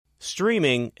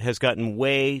Streaming has gotten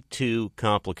way too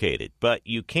complicated, but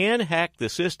you can hack the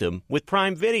system with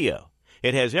Prime Video.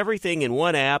 It has everything in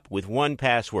one app with one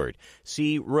password.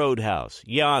 See Roadhouse,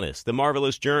 Giannis, The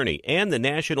Marvelous Journey, and the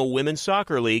National Women's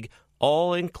Soccer League,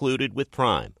 all included with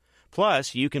Prime.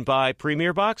 Plus, you can buy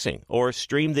Premier Boxing or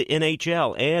stream the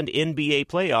NHL and NBA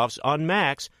playoffs on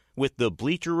Max with the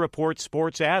Bleacher Report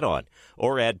Sports add-on,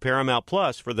 or add Paramount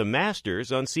Plus for the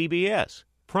Masters on CBS.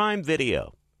 Prime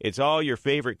Video. It's all your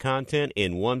favorite content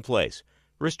in one place.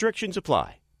 Restrictions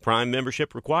apply. Prime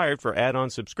membership required for add-on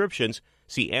subscriptions.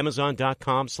 See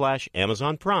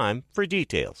Amazon.com/Amazon Prime for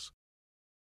details.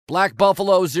 Black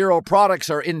Buffalo Zero products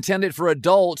are intended for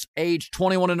adults age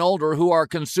 21 and older who are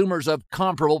consumers of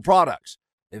comparable products.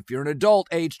 If you're an adult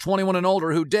age 21 and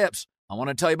older who dips, I want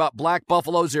to tell you about Black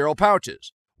Buffalo Zero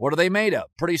pouches. What are they made of?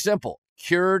 Pretty simple.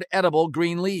 Cured edible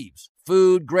green leaves.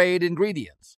 Food-grade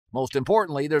ingredients. Most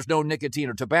importantly, there's no nicotine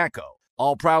or tobacco.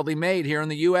 All proudly made here in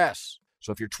the U.S.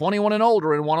 So if you're 21 and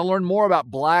older and want to learn more about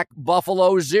Black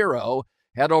Buffalo Zero,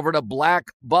 head over to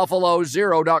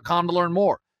blackbuffalozero.com to learn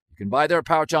more. You can buy their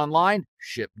pouch online,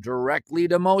 shipped directly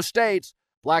to most states.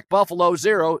 Black Buffalo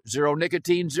Zero, zero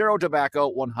nicotine, zero tobacco,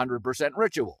 100%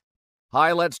 ritual.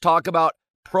 Hi, let's talk about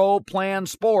Pro Plan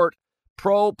Sport.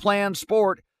 Pro Plan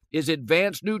Sport is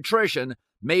advanced nutrition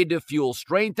made to fuel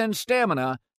strength and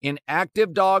stamina in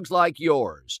active dogs like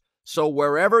yours. So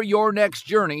wherever your next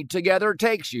journey together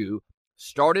takes you,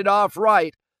 start it off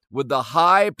right with the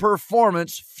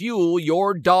high-performance fuel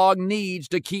your dog needs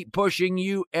to keep pushing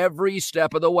you every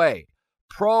step of the way.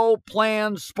 Pro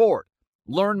Plan Sport.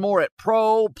 Learn more at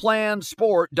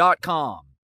ProPlansport.com.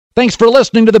 Thanks for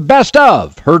listening to the Best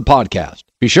of Herd Podcast.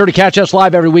 Be sure to catch us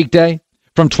live every weekday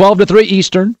from 12 to 3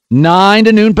 Eastern, 9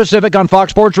 to noon Pacific on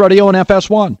Fox Sports Radio and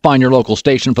FS1. Find your local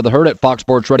station for the Herd at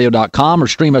foxsportsradio.com or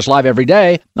stream us live every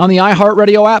day on the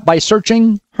iHeartRadio app by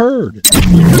searching Herd.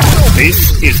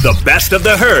 This is the Best of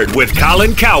the Herd with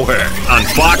Colin Cowherd on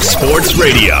Fox Sports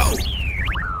Radio.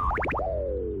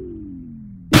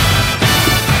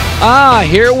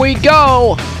 Here we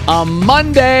go. A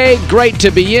Monday, great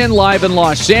to be in live in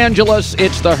Los Angeles.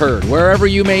 It's the Herd. Wherever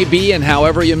you may be and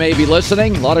however you may be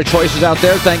listening, a lot of choices out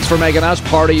there. Thanks for making us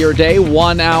part of your day.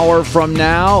 1 hour from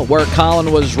now, where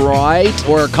Colin was right,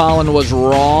 where Colin was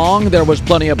wrong. There was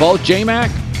plenty of both. J-Mac,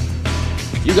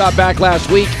 you got back last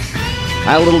week.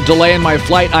 I had a little delay in my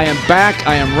flight. I am back.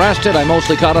 I am rested. I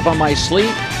mostly caught up on my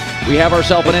sleep. We have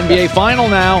ourselves an NBA final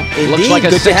now. Indeed. Looks like a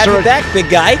good to have you back,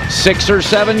 big guy. 6 or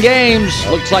 7 games.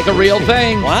 Looks like a real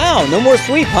thing. Wow, no more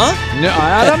sweep, huh? No,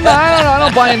 I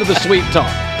don't buy into the sweep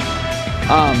talk.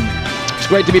 It's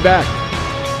great to be back.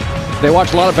 They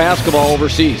watch a lot of basketball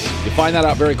overseas. You find that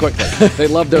out very quickly. They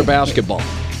love their basketball.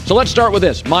 So let's start with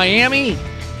this. Miami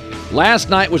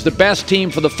last night was the best team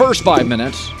for the first 5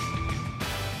 minutes.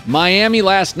 Miami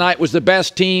last night was the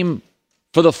best team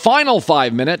for the final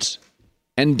 5 minutes.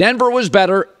 And Denver was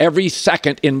better every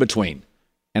second in between.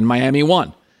 And Miami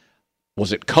won.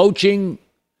 Was it coaching?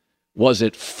 Was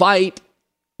it fight?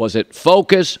 Was it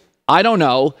focus? I don't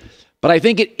know. But I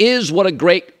think it is what a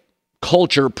great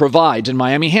culture provides. And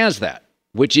Miami has that,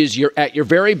 which is you're at your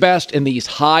very best in these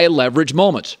high leverage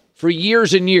moments. For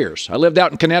years and years. I lived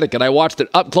out in Connecticut. I watched it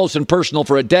up close and personal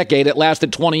for a decade. It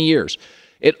lasted 20 years.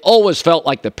 It always felt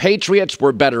like the Patriots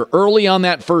were better early on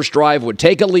that first drive, would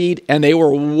take a lead, and they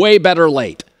were way better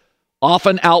late.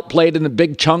 Often outplayed in the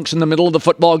big chunks in the middle of the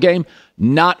football game.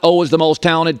 Not always the most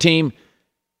talented team.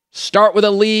 Start with a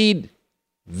lead,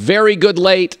 very good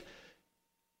late.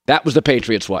 That was the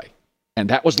Patriots' way.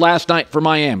 And that was last night for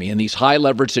Miami in these high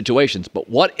leverage situations. But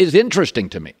what is interesting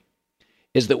to me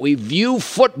is that we view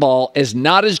football as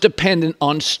not as dependent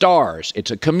on stars. It's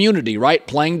a community, right?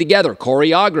 Playing together,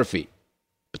 choreography.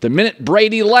 But the minute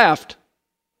Brady left,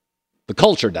 the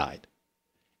culture died.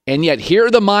 And yet here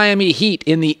are the Miami Heat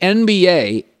in the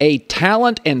NBA, a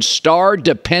talent and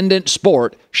star-dependent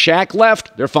sport. Shaq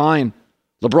left, they're fine.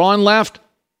 LeBron left,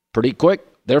 pretty quick,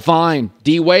 they're fine.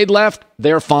 D-Wade left,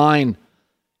 they're fine.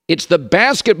 It's the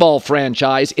basketball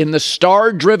franchise in the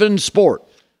star-driven sport.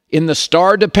 In the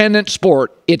star-dependent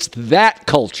sport, it's that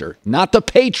culture, not the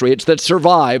Patriots, that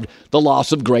survived the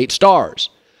loss of great stars.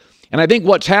 And I think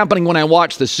what's happening when I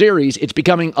watch the series, it's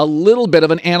becoming a little bit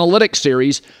of an analytic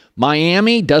series.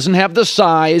 Miami doesn't have the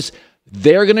size.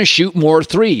 They're going to shoot more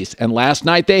threes. And last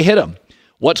night they hit them.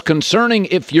 What's concerning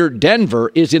if you're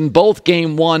Denver is in both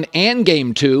Game 1 and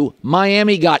Game 2,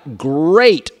 Miami got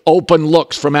great open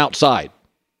looks from outside.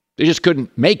 They just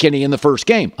couldn't make any in the first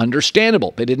game.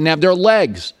 Understandable. They didn't have their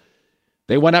legs.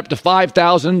 They went up to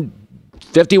 5,000,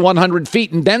 5,100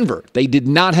 feet in Denver. They did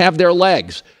not have their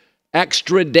legs.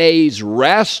 extra days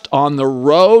rest on the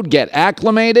road, get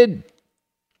acclimated.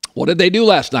 What did they do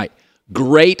last night?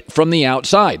 Great from the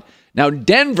outside. Now,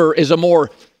 Denver is a more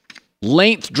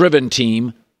length-driven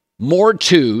team, more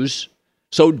twos.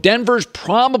 So Denver's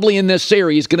probably in this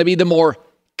series going to be the more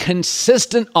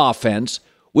consistent offense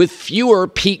with fewer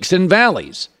peaks and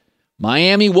valleys.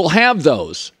 Miami will have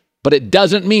those, but it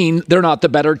doesn't mean they're not the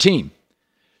better team.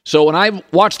 So when I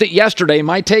watched it yesterday,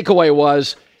 my takeaway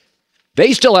was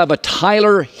they still have a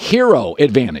Tyler Hero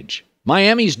advantage.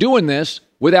 Miami's doing this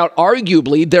without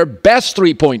arguably their best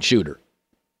three-point shooter.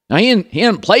 Now, he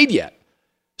hadn't played yet.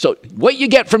 So what you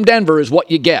get from Denver is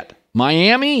what you get.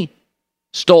 Miami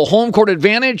stole home court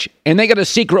advantage, and they got a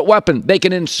secret weapon they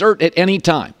can insert at any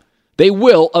time. They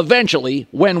will eventually,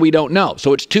 when we don't know.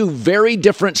 So it's two very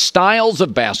different styles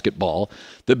of basketball.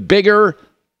 The bigger,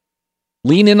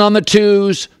 lean in on the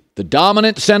twos, the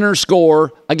dominant center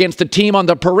score against the team on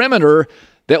the perimeter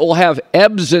that will have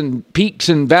ebbs and peaks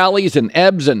and valleys and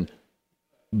ebbs.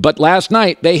 But last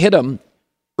night, they hit them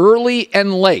early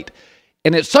and late.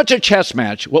 And it's such a chess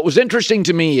match. What was interesting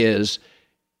to me is,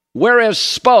 whereas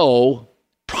Spo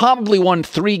probably won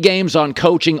 3 games on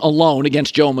coaching alone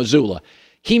against Joe Mazzulla,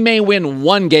 he may win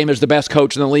 1 game as the best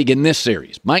coach in the league in this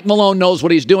series. Mike Malone knows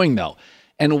what he's doing, though.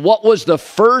 And what was the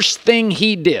first thing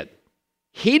he did?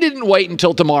 He didn't wait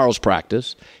until tomorrow's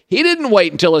practice. He didn't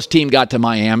wait until his team got to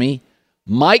Miami.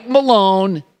 Mike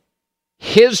Malone,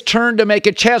 his turn to make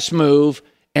a chess move.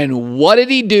 And what did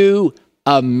he do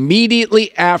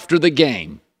immediately after the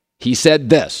game? He said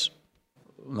this.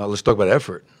 Now let's talk about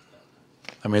effort.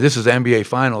 I mean, this is the NBA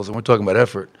Finals, and we're talking about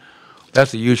effort.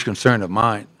 That's a huge concern of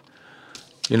mine.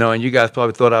 You know, and you guys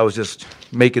probably thought I was just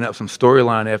making up some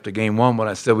storyline after game 1 when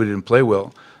I said we didn't play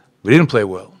well. We didn't play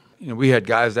well. You know, we had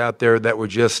guys out there that were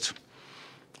just,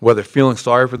 whether feeling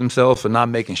sorry for themselves for not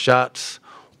making shots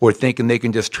or thinking they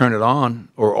can just turn it on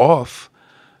or off.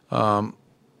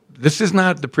 This is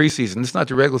not the preseason. This is not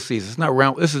the regular season. It's not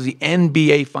round. This is the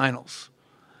NBA Finals.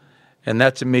 And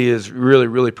that, to me, is really,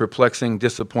 really perplexing,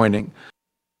 disappointing.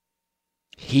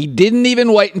 He didn't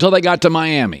even wait until they got to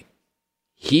Miami.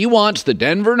 He wants the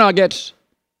Denver Nuggets,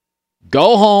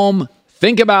 go home,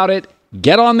 think about it,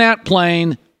 get on that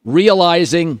plane,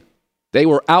 realizing they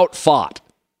were outfought.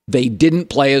 They didn't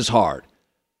play as hard.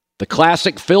 The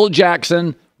classic Phil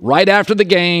Jackson, right after the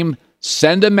game,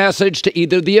 send a message to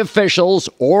either the officials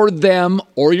or them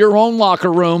or your own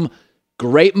locker room.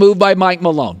 Great move by Mike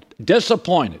Malone.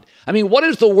 Disappointed. I mean, what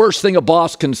is the worst thing a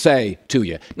boss can say to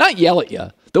you? Not yell at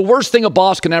you. The worst thing a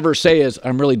boss can ever say is,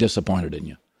 I'm really disappointed in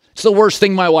you. It's the worst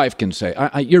thing my wife can say.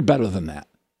 You're better than that.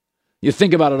 You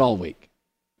think about it all week.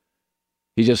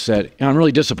 He just said, I'm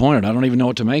really disappointed. I don't even know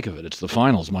what to make of it. It's the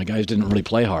finals. My guys didn't really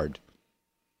play hard.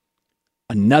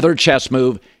 Another chess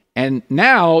move. And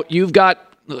now you've got,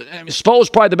 Spo's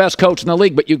probably the best coach in the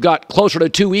league, but you've got closer to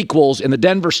 2 equals in the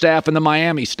Denver staff and the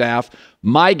Miami staff.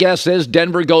 My guess is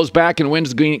Denver goes back and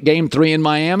wins game 3 in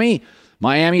Miami.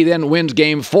 Miami then wins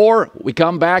game 4. We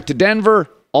come back to Denver,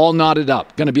 all knotted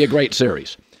up. Going to be a great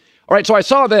series. All right, so I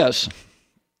saw this.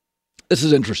 This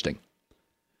is interesting.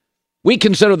 We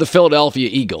consider the Philadelphia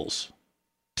Eagles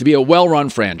to be a well-run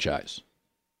franchise.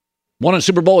 Won a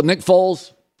Super Bowl with Nick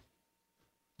Foles.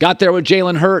 Got there with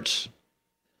Jalen Hurts.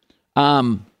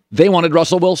 They wanted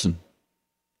Russell Wilson.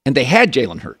 And they had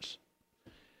Jalen Hurts.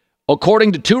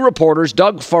 According to 2 reporters,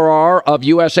 Doug Farrar of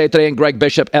USA Today and Greg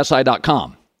Bishop,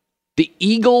 SI.com, the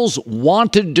Eagles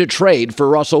wanted to trade for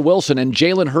Russell Wilson, and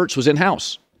Jalen Hurts was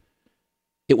in-house.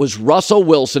 It was Russell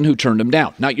Wilson who turned him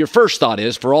down. Now, your first thought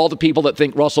is, for all the people that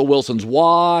think Russell Wilson's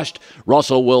washed,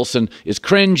 Russell Wilson is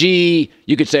cringy,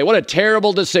 you could say, what a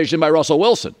terrible decision by Russell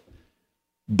Wilson.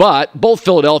 But both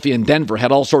Philadelphia and Denver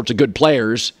had all sorts of good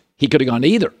players. He could have gone to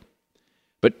either.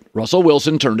 But Russell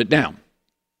Wilson turned it down.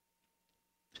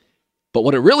 But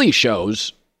what it really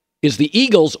shows is the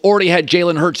Eagles already had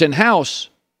Jalen Hurts in-house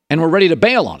and were ready to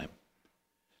bail on him.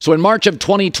 So in March of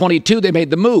 2022, they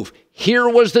made the move. Here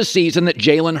was the season that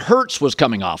Jalen Hurts was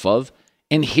coming off of,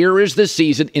 and here is the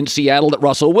season in Seattle that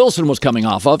Russell Wilson was coming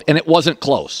off of, and it wasn't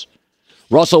close.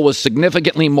 Russell was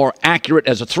significantly more accurate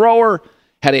as a thrower,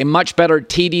 had a much better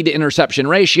TD to interception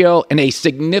ratio, and a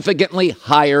significantly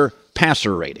higher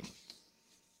passer rating.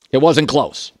 It wasn't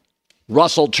close.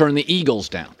 Russell turned the Eagles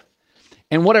down.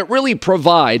 And what it really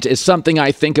provides is something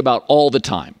I think about all the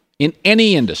time in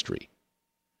any industry.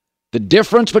 The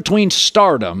difference between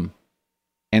stardom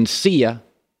and see ya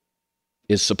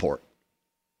is support.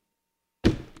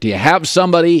 Do you have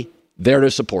somebody there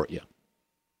to support you?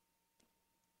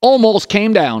 Almost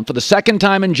came down for the second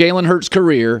time in Jalen Hurts'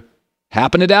 career.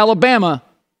 Happened at Alabama,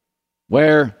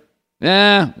 where, we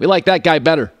like that guy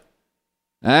better.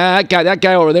 That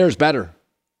guy over there is better.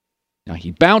 Now,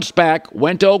 he bounced back,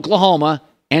 went to Oklahoma,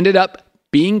 ended up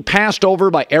being passed over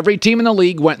by every team in the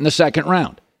league, went in the second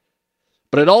round.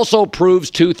 But it also proves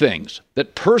two things,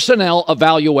 that personnel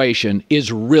evaluation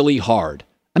is really hard.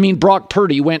 I mean, Brock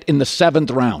Purdy went in the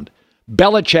 7th round.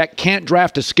 Belichick can't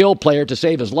draft a skill player to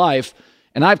save his life.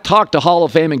 And I've talked to Hall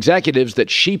of Fame executives that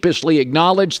sheepishly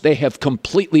acknowledge they have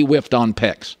completely whiffed on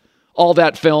picks. All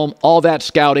that film, all that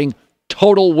scouting,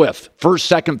 total whiff. First,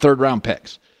 second, third round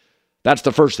picks. That's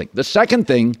the first thing. The second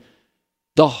thing,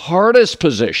 the hardest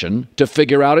position to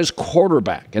figure out is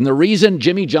quarterback. And the reason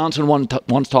Jimmy Johnson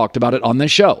once talked about it on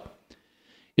this show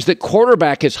is that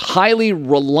quarterback is highly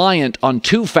reliant on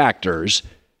two factors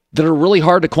that are really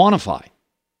hard to quantify.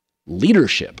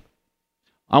 Leadership.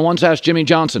 I once asked Jimmy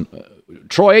Johnson,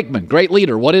 Troy Aikman, great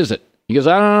leader, what is it? He goes,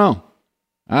 I don't know.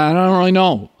 I don't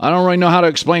really know how to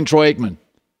explain Troy Aikman.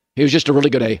 He was just a really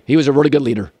good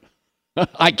leader.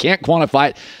 I can't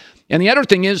quantify it. And the other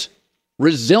thing is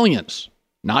resilience.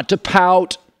 Not to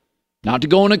pout, not to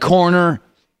go in a corner.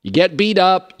 You get beat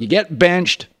up, you get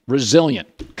benched,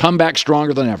 resilient. Come back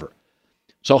stronger than ever.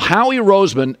 So Howie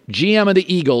Roseman, GM of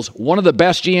the Eagles, one of the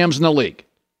best GMs in the league,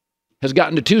 has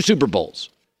gotten to 2 Super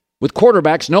Bowls with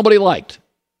quarterbacks nobody liked.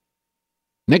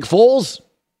 Nick Foles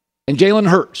and Jalen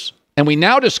Hurts. And we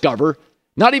now discover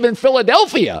not even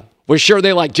Philadelphia was sure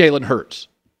they liked Jalen Hurts.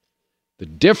 The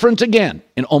difference, again,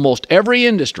 in almost every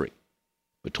industry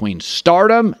between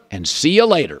stardom and see you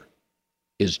later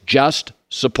is just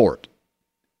support.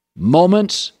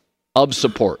 Moments of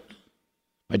support.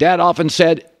 My dad often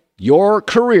said, your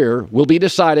career will be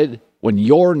decided when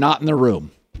you're not in the room.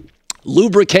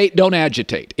 Lubricate, don't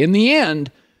agitate. In the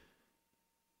end,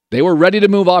 they were ready to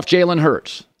move off Jalen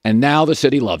Hurts, and now the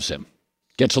city loves him.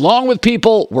 Gets along with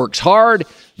people, works hard,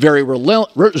 very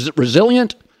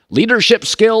resilient, leadership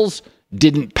skills,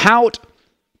 didn't pout.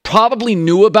 Probably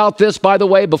knew about this, by the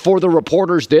way, before the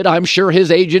reporters did. I'm sure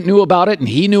his agent knew about it, and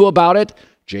he knew about it.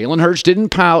 Jalen Hurts didn't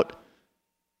pout.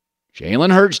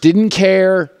 Jalen Hurts didn't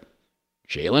care.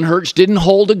 Jalen Hurts didn't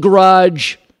hold a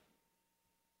grudge.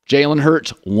 Jalen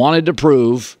Hurts wanted to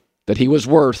prove that he was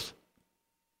worth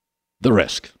the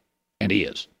risk, and he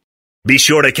is. Be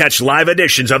sure to catch live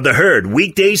editions of The Herd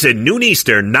weekdays at noon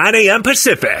Eastern, 9 a.m.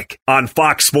 Pacific on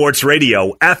Fox Sports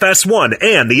Radio, FS1,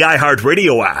 and the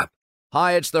iHeartRadio app.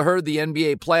 Hi, it's The Herd. The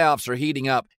NBA playoffs are heating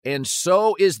up, and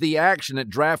so is the action at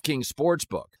DraftKings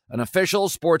Sportsbook, an official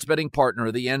sports betting partner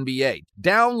of the NBA.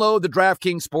 Download the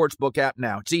DraftKings Sportsbook app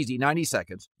now. It's easy, 90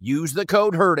 seconds. Use the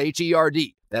code HERD,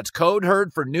 H-E-R-D. That's code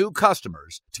HERD for new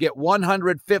customers to get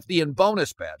 $150 in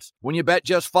bonus bets when you bet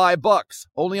just $5.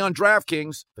 Only on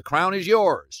DraftKings. The crown is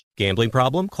yours. Gambling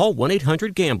problem? Call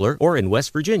 1-800-GAMBLER or in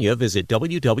West Virginia, visit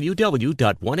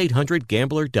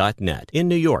www.1800gambler.net. In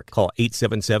New York, call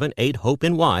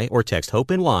 877-8-HOPE-NY or text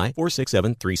HOPE-NY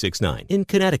 467-369. In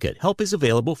Connecticut, help is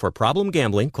available for problem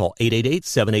gambling. Call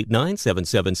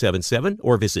 888-789-7777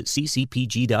 or visit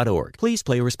ccpg.org. Please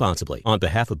play responsibly. On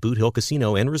behalf of Boot Hill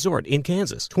Casino and Resort in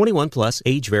Kansas, 21 plus,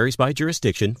 age varies by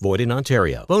jurisdiction, void in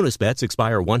Ontario. Bonus bets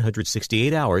expire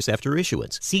 168 hours after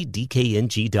issuance. See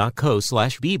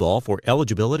dkng.co/bball for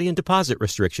eligibility and deposit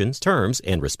restrictions, terms,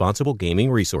 and responsible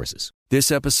gaming resources. This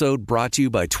episode brought to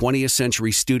you by 20th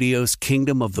Century Studios'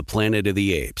 Kingdom of the Planet of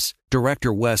the Apes.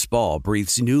 Director Wes Ball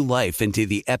breathes new life into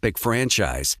the epic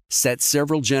franchise, set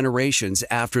several generations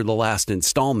after the last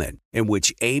installment, in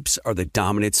which apes are the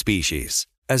dominant species.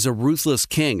 As a ruthless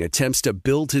king attempts to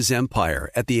build his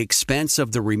empire at the expense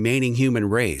of the remaining human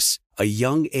race, a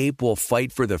young ape will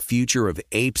fight for the future of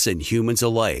apes and humans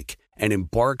alike and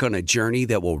embark on a journey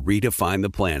that will redefine the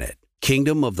planet.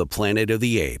 Kingdom of the Planet of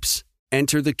the Apes.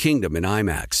 Enter the kingdom in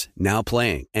IMAX, now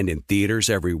playing and in theaters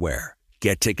everywhere.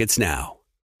 Get tickets now.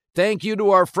 Thank you to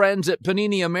our friends at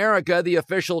Panini America, the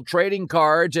official trading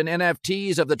cards and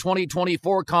NFTs of the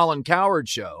 2024 Colin Cowherd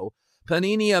Show.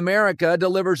 Panini America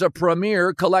delivers a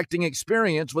premier collecting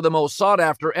experience with the most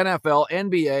sought-after NFL,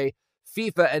 NBA,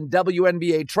 FIFA, and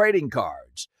WNBA trading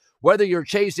cards. Whether you're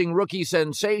chasing rookie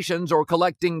sensations or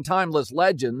collecting timeless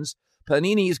legends,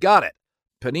 Panini's got it.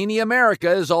 Panini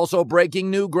America is also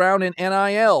breaking new ground in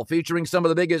NIL, featuring some of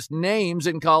the biggest names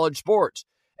in college sports.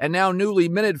 And now newly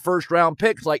minted first-round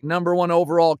picks like number 1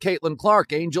 overall Caitlin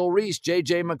Clark, Angel Reese,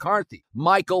 J.J. McCarthy,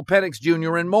 Michael Penix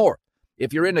Jr., and more.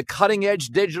 If you're into cutting-edge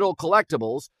digital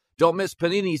collectibles, don't miss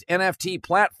Panini's NFT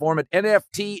platform at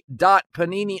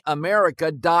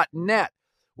nft.paniniamerica.net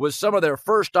with some of their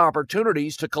first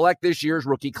opportunities to collect this year's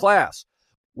rookie class.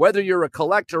 Whether you're a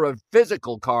collector of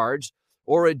physical cards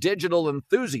or a digital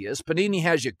enthusiast, Panini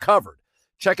has you covered.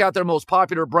 Check out their most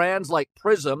popular brands like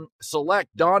Prism,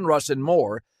 Select, Donruss, and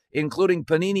more. including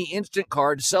Panini Instant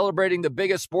Cards celebrating the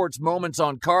biggest sports moments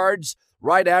on cards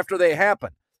right after they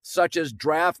happen, such as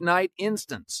Draft Night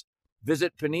Instants.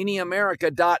 Visit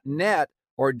PaniniAmerica.net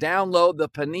or download the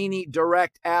Panini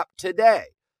Direct app today.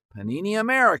 Panini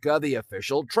America, the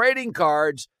official trading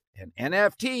cards and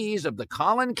NFTs of the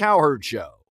Colin Cowherd Show.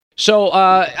 So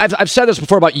I've said this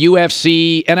before about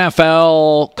UFC,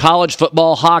 NFL, college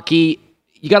football, hockey.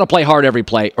 You got to play hard every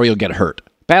play or you'll get hurt.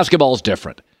 Basketball is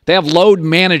different. They have load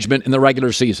management in the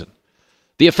regular season.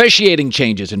 The officiating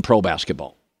changes in pro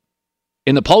basketball.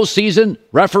 In the postseason,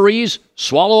 referees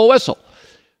swallow a whistle.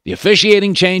 The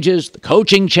officiating changes, the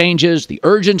coaching changes, the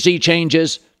urgency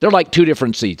changes. They're like two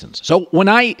different seasons. So when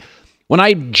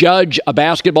I judge a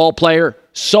basketball player,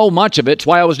 so much of it's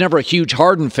why I was never a huge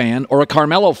Harden fan or a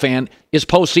Carmelo fan is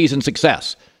postseason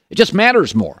success. It just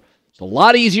matters more. It's a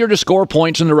lot easier to score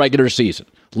points in the regular season.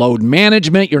 Load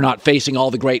management, you're not facing all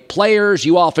the great players.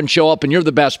 You often show up and you're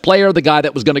the best player, the guy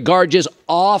that was going to guard you is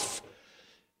off.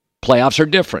 Playoffs are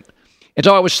different. And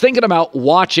so I was thinking about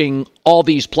watching all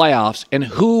these playoffs and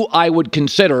who I would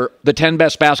consider the 10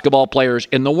 best basketball players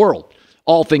in the world,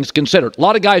 all things considered. A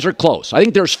lot of guys are close. I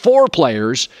think there's 4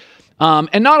 players,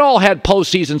 and not all had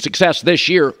postseason success this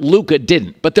year. Luka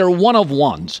didn't, but they're one of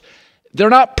ones. They're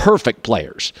not perfect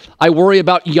players. I worry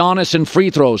about Giannis and free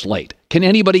throws late. Can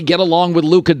anybody get along with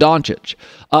Luka Doncic?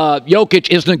 Jokic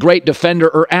isn't a great defender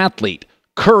or athlete.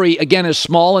 Curry, again, is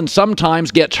small and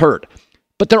sometimes gets hurt.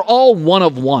 But they're all one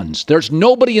of ones. There's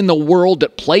nobody in the world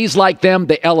that plays like them.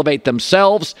 They elevate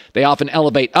themselves. They often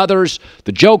elevate others.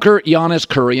 The Joker, Giannis,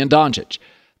 Curry, and Doncic.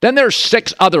 Then there's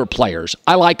 6 other players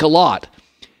I like a lot.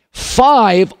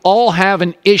 5 all have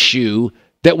an issue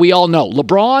that we all know.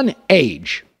 LeBron,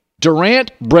 age.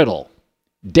 Durant, brittle.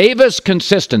 Davis,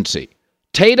 consistency.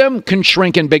 Tatum can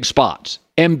shrink in big spots.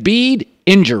 Embiid,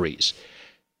 injuries.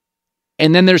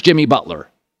 And then there's Jimmy Butler.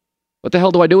 What the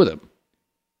hell do I do with him?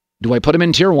 Do I put him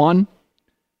in tier 1?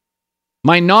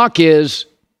 My knock is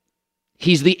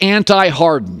he's the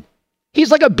anti-Harden. He's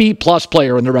like a B-plus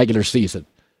player in the regular season.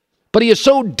 But he is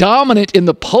so dominant in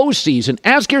the postseason.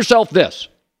 Ask yourself this.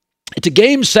 It's a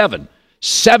game 7.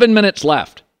 7 minutes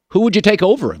left. Who would you take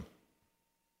over him?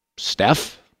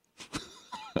 Steph?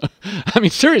 I mean,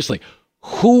 seriously,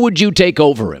 who would you take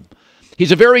over him?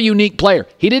 He's a very unique player.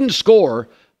 He didn't score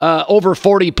over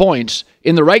 40 points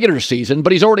in the regular season,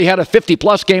 but he's already had a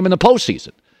 50-plus game in the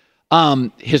postseason.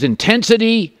 His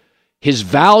intensity, his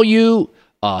value,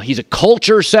 he's a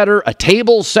culture setter, a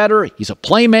table setter, he's a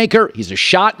playmaker, he's a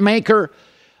shot maker.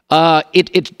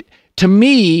 To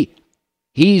me,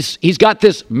 he's got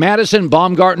this Madison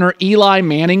Baumgartner, Eli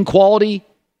Manning quality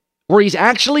where he's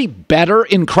actually better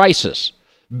in crisis,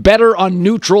 better on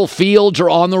neutral fields or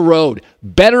on the road,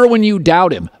 better when you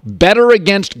doubt him, better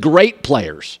against great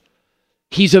players.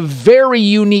 He's a very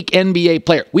unique NBA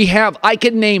player. I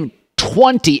could name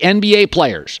 20 NBA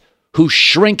players who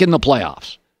shrink in the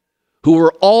playoffs, who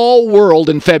were all world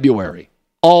in February,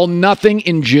 all nothing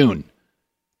in June.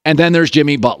 And then there's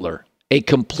Jimmy Butler, a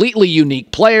completely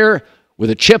unique player with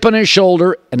a chip on his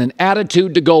shoulder and an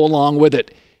attitude to go along with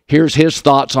it. Here's his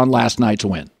thoughts on last night's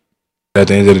win. At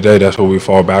the end of the day, that's what we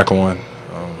fall back on.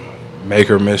 Make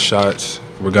or miss shots,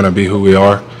 we're going to be who we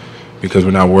are because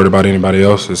we're not worried about anybody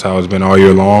else. It's how it's been all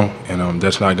year long, and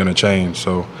that's not going to change.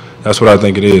 So that's what I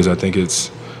think it is. I think it's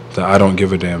the I don't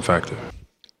give a damn factor.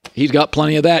 He's got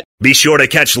plenty of that. Be sure to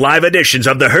catch live editions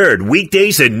of The Herd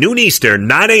weekdays at noon Eastern,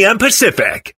 9 a.m.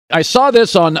 Pacific. I saw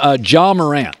this on Ja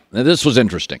Morant. Now, this was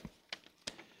interesting.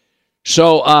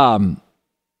 So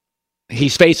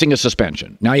he's facing a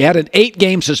suspension. Now, he had an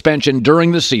 8-game suspension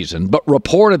during the season, but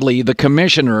reportedly the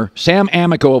commissioner, Sam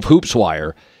Amico of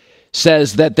HoopsWire,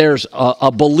 says that there's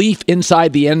a belief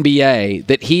inside the NBA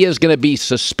that he is going to be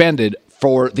suspended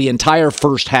for the entire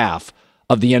first half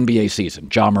of the NBA season.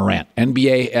 Ja Morant.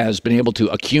 NBA has been able to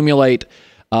accumulate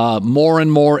more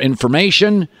and more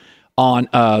information on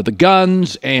the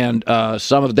guns and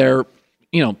some of their,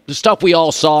 the stuff we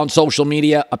all saw on social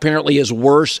media apparently is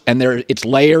worse, and it's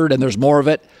layered and there's more of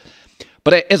it.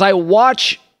 But as I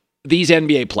watch these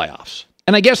NBA playoffs,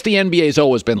 and I guess the NBA's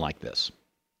always been like this,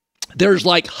 there's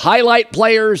like highlight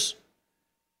players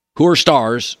who are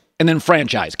stars and then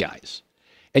franchise guys.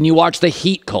 And you watch the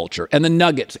Heat culture and the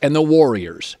Nuggets and the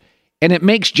Warriors, and it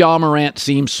makes Ja Morant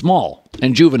seem small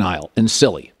and juvenile and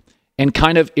silly and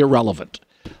kind of irrelevant.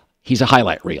 He's a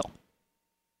highlight reel.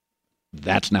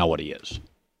 That's not what he is.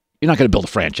 You're not going to build a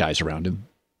franchise around him.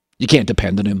 You can't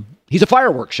depend on him. He's a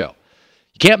fireworks show.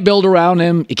 You can't build around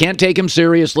him. You can't take him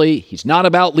seriously. He's not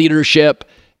about leadership.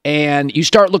 And you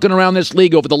start looking around this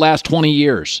league over the last 20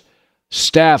 years.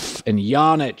 Steph and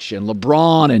Giannis and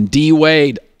LeBron and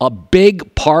D-Wade, a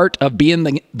big part of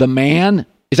being the man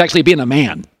is actually being a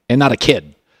man and not a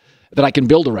kid that I can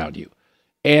build around you.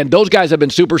 And those guys have been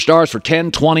superstars for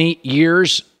 10, 20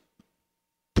 years.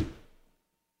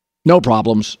 No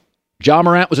problems. Ja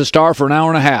Morant was a star for an hour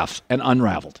and a half and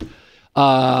unraveled.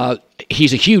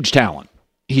 He's a huge talent.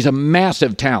 He's a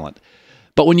massive talent.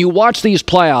 But when you watch these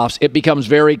playoffs, it becomes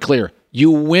very clear.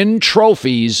 You win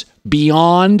trophies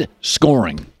beyond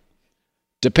scoring.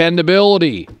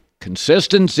 Dependability,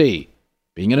 consistency,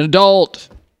 being an adult,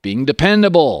 being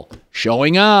dependable,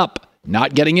 showing up,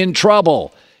 not getting in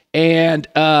trouble. And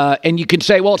you can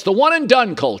say, well, it's the one and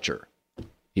done culture.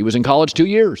 He was in college 2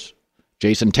 years.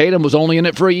 Jason Tatum was only in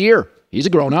it for a year. He's a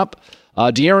grown-up.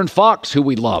 De'Aaron Fox, who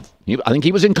we love, I think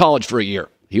he was in college for a year.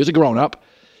 He was a grown-up.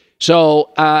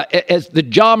 So as the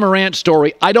Ja Morant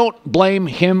story, I don't blame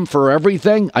him for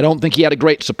everything. I don't think he had a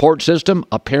great support system,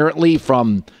 apparently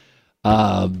from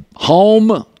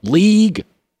home, league,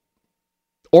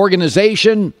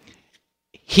 organization.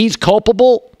 He's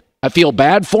culpable. I feel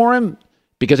bad for him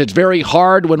because it's very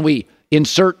hard when we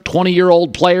insert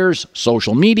 20-year-old players,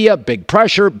 social media, big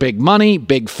pressure, big money,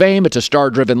 big fame. It's a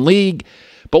star-driven league.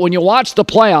 But when you watch the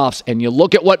playoffs and you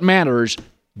look at what matters,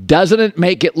 doesn't it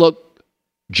make it look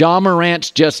Ja Morant's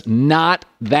just not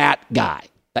that guy?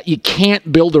 You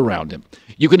can't build around him.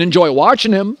 You can enjoy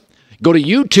watching him. Go to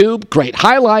YouTube, great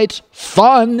highlights,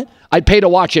 fun. I'd pay to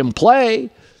watch him play.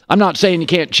 I'm not saying you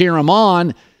can't cheer him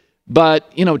on,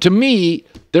 but, to me,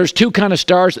 there's two kind of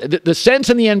stars. The sense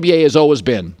in the NBA has always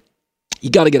been, you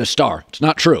got to get a star. It's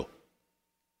not true.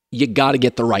 You got to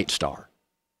get the right star.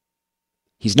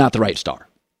 He's not the right star.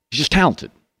 He's just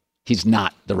talented. He's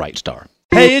not the right star.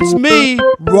 Hey, it's me,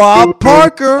 Rob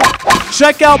Parker.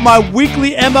 Check out my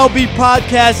weekly MLB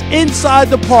podcast, Inside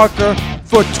the Parker,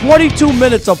 for 22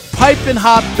 minutes of piping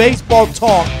hot baseball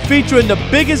talk featuring the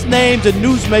biggest names and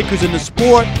newsmakers in the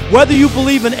sport. Whether you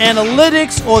believe in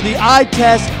analytics or the eye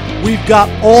test, we've got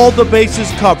all the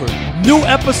bases covered. New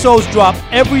episodes drop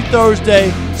every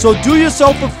Thursday, so do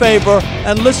yourself a favor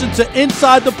and listen to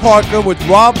Inside the Parker with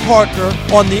Rob Parker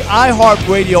on the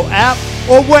iHeartRadio app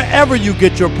or wherever you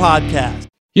get your podcast.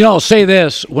 I'll say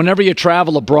this. Whenever you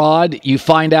travel abroad, you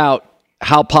find out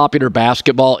how popular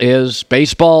basketball is.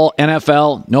 Baseball,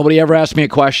 NFL, nobody ever asks me a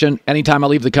question. Anytime I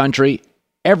leave the country,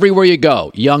 everywhere you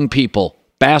go, young people,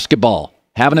 basketball,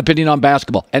 have an opinion on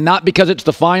basketball. And not because it's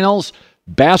the finals.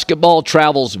 Basketball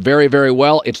travels very, very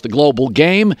well. It's the global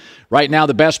game. Right now,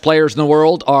 the best players in the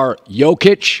world are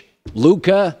Jokic,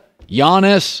 Luka,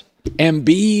 Giannis,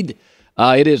 Embiid.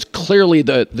 It is clearly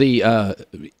the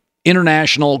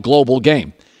international global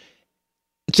game.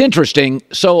 It's interesting.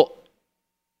 So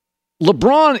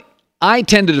LeBron, I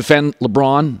tend to defend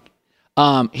LeBron.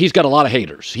 He's got a lot of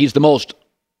haters. He's the most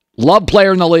loved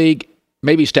player in the league,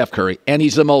 maybe Steph Curry, and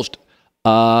he's the most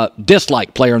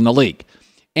disliked player in the league.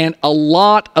 And a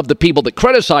lot of the people that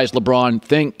criticize LeBron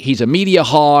think he's a media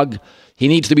hog. He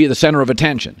needs to be the center of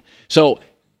attention. So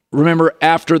remember,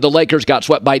 after the Lakers got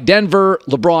swept by Denver,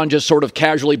 LeBron just sort of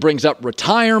casually brings up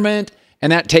retirement,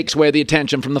 and that takes away the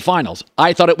attention from the finals.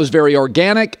 I thought it was very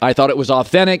organic. I thought it was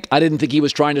authentic. I didn't think he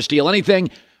was trying to steal anything.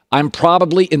 I'm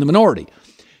probably in the minority.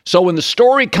 So when the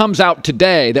story comes out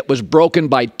today that was broken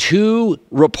by two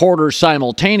reporters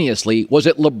simultaneously, was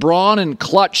it LeBron and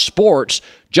Clutch Sports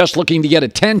just looking to get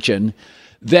attention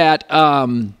that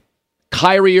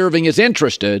Kyrie Irving is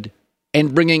interested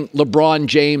in bringing LeBron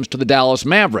James to the Dallas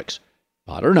Mavericks?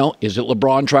 I don't know. Is it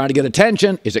LeBron trying to get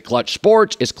attention? Is it Clutch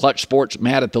Sports? Is Clutch Sports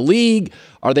mad at the league?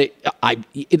 Are they?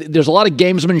 There's a lot of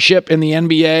gamesmanship in the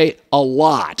NBA, a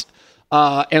lot.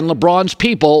 And LeBron's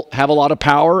people have a lot of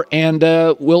power and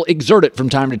will exert it from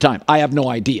time to time. I have no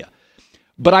idea.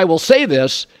 But I will say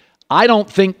this. I don't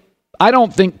think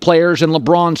players, and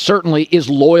LeBron certainly is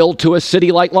loyal to a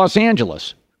city like Los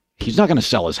Angeles. He's not going to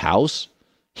sell his house.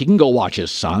 He can go watch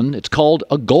his son. It's called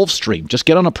a Gulfstream. Just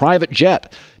get on a private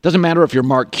jet. Doesn't matter if you're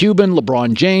Mark Cuban,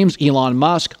 LeBron James, Elon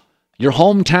Musk. Your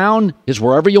hometown is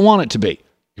wherever you want it to be.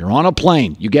 You're on a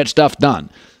plane. You get stuff done.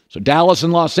 So Dallas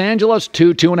and Los Angeles,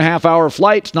 2.5 hour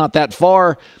flights, not that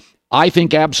far. I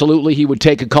think absolutely he would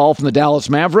take a call from the Dallas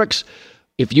Mavericks.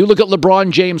 If you look at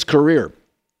LeBron James' career,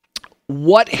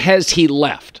 what has he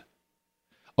left?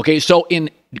 Okay, so in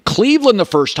Cleveland the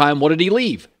first time, what did he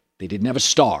leave? They didn't have a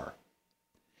star.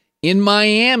 In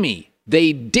Miami,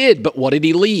 they did, but what did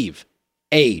he leave?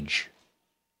 Age.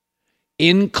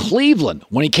 In Cleveland,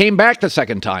 when he came back the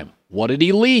second time, what did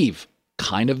he leave?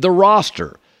 Kind of the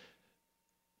roster.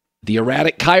 The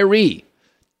erratic Kyrie.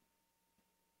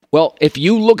 Well, if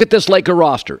you look at this Laker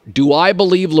roster, do I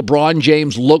believe LeBron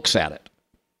James looks at it?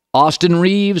 Austin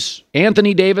Reeves,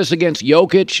 Anthony Davis against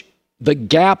Jokic, the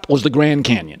gap was the Grand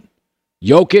Canyon.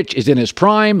 Jokic is in his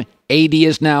prime. AD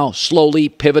is now slowly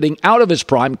pivoting out of his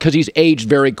prime because he's aged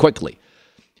very quickly.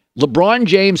 LeBron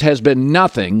James has been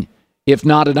nothing if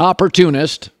not an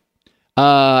opportunist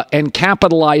and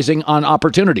capitalizing on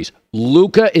opportunities.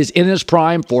 Luka is in his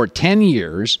prime for 10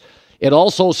 years. It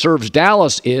also serves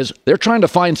Dallas is they're trying to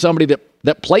find somebody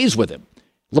that plays with him.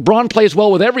 LeBron plays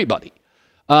well with everybody.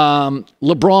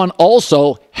 LeBron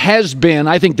also has been,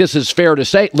 I think this is fair to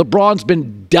say, LeBron's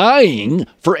been dying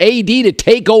for AD to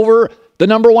take over the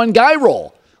number one guy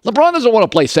role. LeBron doesn't want to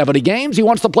play 70 games. He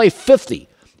wants to play 50.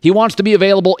 He wants to be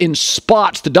available in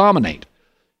spots to dominate.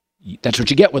 That's what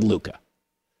you get with Luka.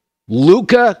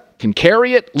 Luka can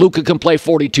carry it. Luka can play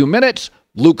 42 minutes.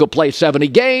 Luka plays 70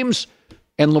 games.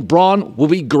 And LeBron will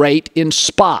be great in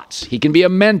spots. He can be a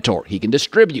mentor. He can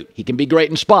distribute. He can be great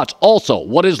in spots. Also,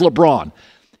 what is LeBron?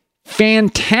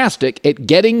 Fantastic at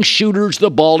getting shooters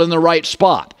the ball in the right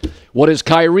spot. What is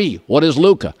Kyrie? What is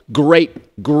Luka?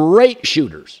 Great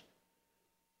shooters.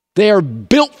 They are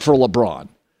built for LeBron.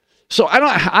 So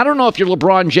I don't know if you're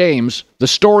LeBron James. The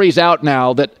story's out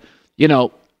now that,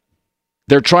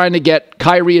 they're trying to get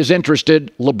Kyrie is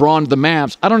interested, LeBron the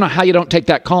Mavs. I don't know how you don't take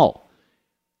that call.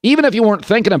 Even if you weren't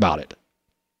thinking about it.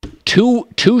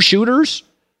 Two shooters,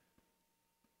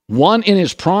 one in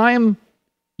his prime.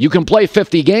 You can play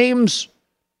 50 games.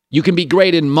 You can be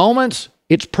great in moments.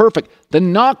 It's perfect. The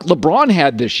knock LeBron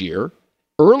had this year,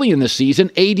 early in the season,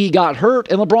 AD got hurt,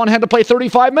 and LeBron had to play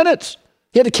 35 minutes.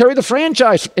 He had to carry the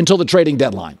franchise until the trading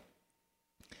deadline.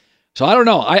 So I don't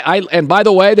know. And by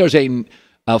the way, there's a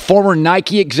former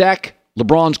Nike exec.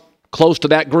 LeBron's close to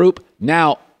that group.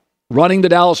 Now, running the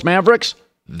Dallas Mavericks,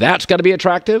 that's got to be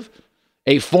attractive.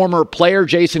 A former player,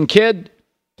 Jason Kidd.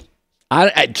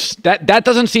 That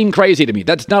doesn't seem crazy to me.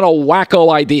 That's not a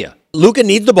wacko idea. Luka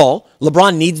needs the ball.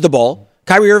 LeBron needs the ball.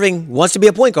 Kyrie Irving wants to be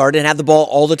a point guard and have the ball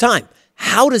all the time.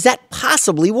 How does that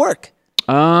possibly work?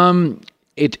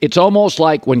 It's almost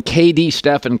like when KD,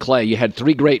 Steph, and Clay, you had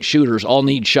three great shooters, all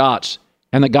need shots,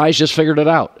 and the guys just figured it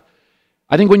out.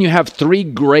 I think when you have three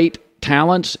great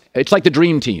talents, it's like the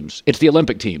dream teams. It's the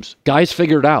Olympic teams. Guys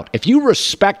figure it out. If you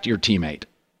respect your teammate,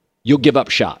 you'll give up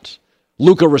shots.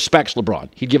 Luka respects LeBron.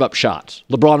 He'd give up shots.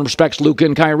 LeBron respects Luka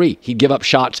and Kyrie. He'd give up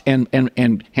shots and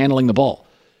handling the ball.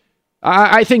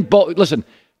 I think both. Listen,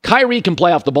 Kyrie can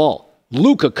play off the ball.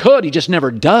 Luka could. He just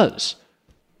never does.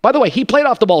 By the way, he played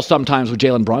off the ball sometimes with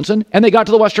Jalen Brunson, and they got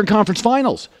to the Western Conference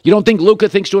Finals. You don't think Luka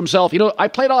thinks to himself, I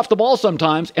played off the ball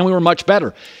sometimes, and we were much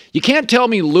better. You can't tell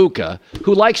me Luka,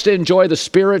 who likes to enjoy the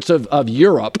spirits of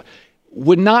Europe,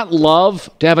 would not love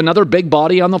to have another big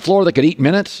body on the floor that could eat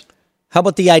minutes? How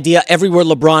about the idea everywhere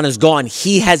LeBron has gone,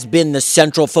 he has been the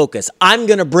central focus. I'm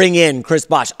going to bring in Chris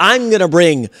Bosh. I'm going to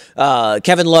bring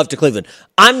Kevin Love to Cleveland.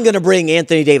 I'm going to bring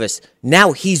Anthony Davis.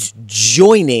 Now he's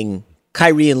joining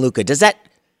Kyrie and Luka. Does that...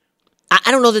 I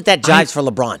don't know that jives for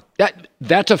LeBron.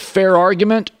 That's a fair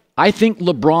argument. I think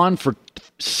LeBron,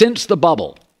 since the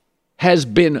bubble, has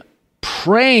been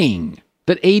praying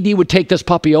that AD would take this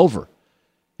puppy over.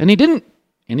 And he didn't.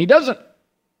 And he doesn't.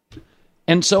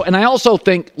 And I also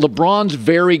think LeBron's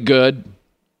very good.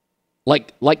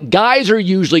 Like guys are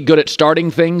usually good at starting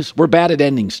things. We're bad at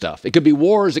ending stuff. It could be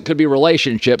wars. It could be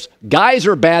relationships. Guys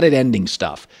are bad at ending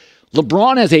stuff.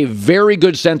 LeBron has a very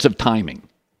good sense of timing.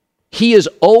 He has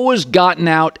always gotten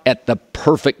out at the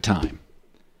perfect time.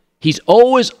 He's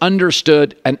always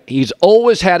understood, and he's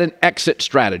always had an exit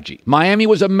strategy. Miami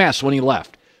was a mess when he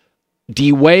left.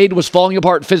 D. Wade was falling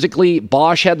apart physically.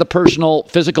 Bosh had the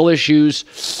physical issues.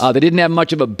 They didn't have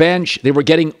much of a bench. They were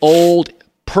getting old.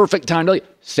 Perfect time to leave.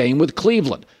 Same with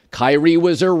Cleveland. Kyrie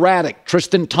was erratic.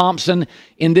 Tristan Thompson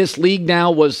in this league now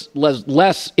was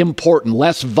less important,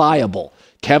 less viable.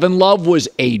 Kevin Love was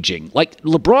aging. Like,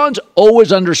 LeBron's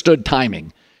always understood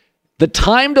timing. The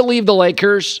time to leave the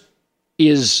Lakers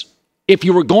is, if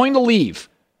you were going to leave,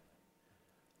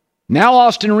 now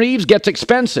Austin Reeves gets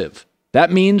expensive.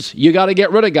 That means you got to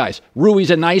get rid of guys. Rui's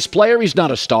a nice player. He's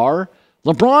not a star.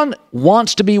 LeBron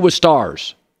wants to be with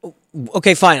stars.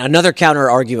 Okay, fine. Another counter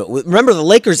argument. Remember, the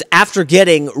Lakers, after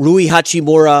getting Rui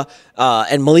Hachimura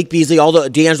and Malik Beasley,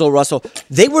 D'Angelo Russell,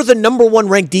 they were the number one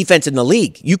ranked defense in the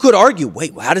league. You could argue,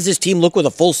 wait, how does this team look with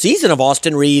a full season of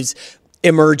Austin Reeves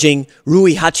emerging,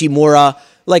 Rui Hachimura?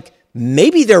 Like,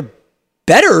 maybe they're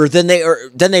better than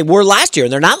they were last year,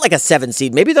 and they're not like a 7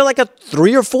 seed. Maybe they're like a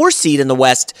 3 or 4 seed in the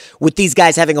West with these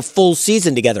guys having a full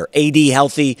season together. AD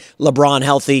healthy, LeBron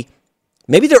healthy.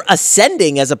 Maybe they're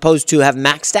ascending as opposed to have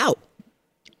maxed out.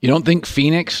 You don't think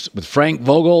Phoenix with Frank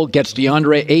Vogel gets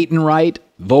DeAndre Ayton right?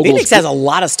 Phoenix has a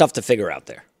lot of stuff to figure out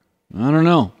there. I don't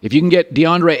know. If you can get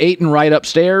DeAndre Ayton right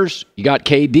upstairs, you got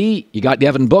KD, you got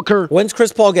Devin Booker. When's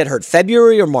Chris Paul get hurt?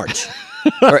 February or March?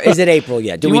 Or is it April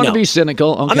yet? Do you we want know? to be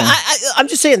cynical? Okay. I'm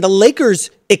just saying the Lakers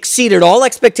exceeded all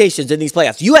expectations in these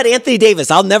playoffs. You had Anthony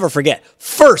Davis, I'll never forget,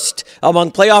 first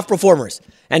among playoff performers.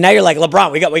 And now you're like,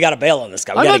 LeBron, we got to bail on this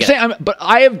guy. I'm not saying, but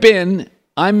I have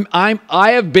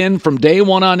been from day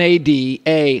one on AD.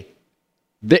 You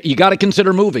got to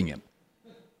consider moving him.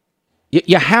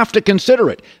 You have to consider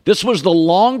it. This was the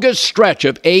longest stretch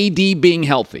of AD being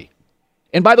healthy.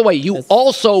 And by the way, you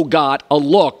also got a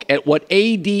look at what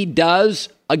AD does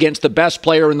against the best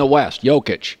player in the West,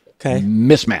 Jokic. Okay.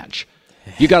 Mismatch.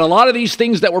 You got a lot of these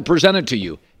things that were presented to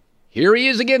you. Here he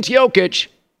is against Jokic.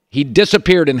 He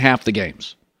disappeared in half the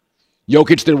games.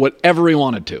 Jokic did whatever he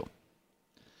wanted to.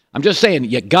 I'm just saying,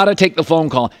 you got to take the phone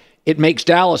call. It makes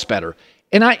Dallas better.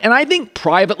 And I think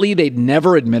privately they'd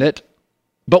never admit it.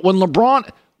 But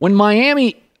when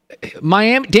Miami,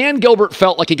 Dan Gilbert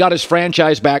felt like he got his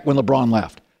franchise back when LeBron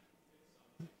left.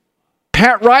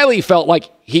 Pat Riley felt like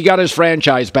he got his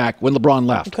franchise back when LeBron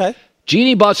left. Okay.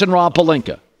 Jeannie Buss and Rob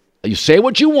Pelinka. You say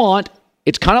what you want.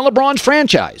 It's kind of LeBron's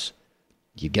franchise.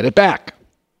 You get it back.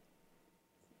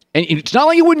 And it's not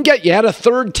like you had a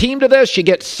third team to this. You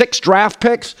get 6 draft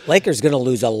picks. Lakers going to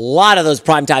lose a lot of those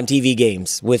primetime TV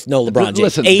games with no LeBron James.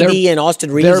 Listen, AD and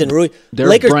Austin Reeves and Rui.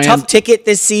 Lakers tough ticket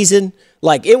this season.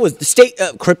 Like it was the state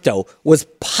crypto was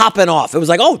popping off. It was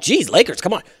like, oh, geez, Lakers,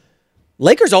 come on.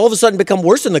 Lakers all of a sudden become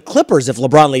worse than the Clippers if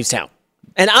LeBron leaves town.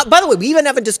 And by the way, we even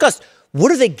haven't discussed what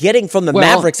are they getting from the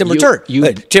Mavericks in return?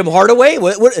 Tim Hardaway,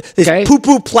 this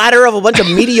poo-poo platter of a bunch of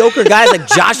mediocre guys like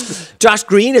Josh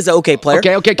Green is an okay player.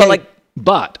 Okay.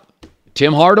 But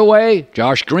Tim Hardaway,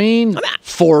 Josh Green,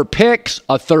 4 picks,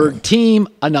 a third team,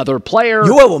 another player.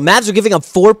 Mavs are giving up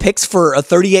 4 picks for a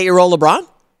 38-year-old LeBron?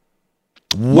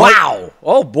 Wow.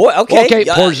 Oh, boy. Okay.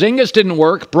 Porzingis didn't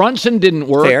work. Brunson didn't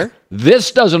work. Fair.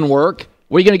 This doesn't work.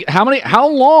 What are you going to get? How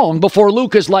long before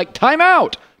Luke is like, time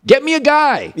out? Get me a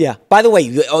guy. Yeah. By the way,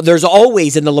 there's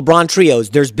always in the LeBron trios,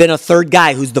 there's been a third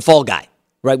guy who's the fall guy,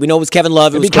 right? We know it was Kevin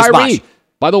Love. It was Chris Kyrie. Bosh.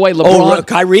 By the way, LeBron.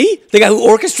 Kyrie? The guy who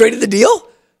orchestrated the deal?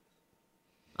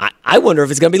 I wonder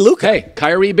if it's going to be Luka. Hey,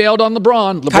 Kyrie bailed on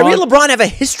LeBron. Kyrie and LeBron have a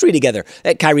history together.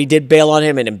 Kyrie did bail on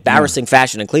him in embarrassing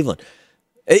fashion in Cleveland.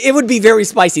 It would be very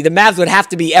spicy. The Mavs would have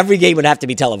to be, every game would have to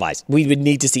be televised. We would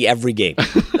need to see every game.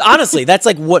 Honestly, that's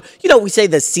like what, we say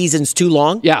the season's too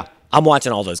long. Yeah. I'm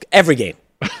watching all those, every game.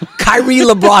 Kyrie,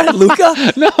 LeBron, and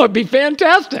Luka? No, it'd be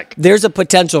fantastic. There's a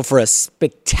potential for a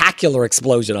spectacular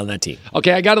explosion on that team.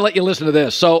 Okay, I got to let you listen to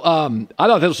this. So I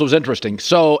thought this was interesting.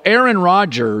 So Aaron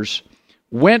Rodgers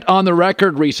went on the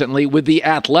record recently with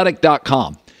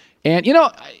theathletic.com. And,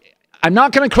 I'm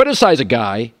not going to criticize a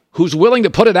guy who's willing to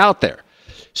put it out there.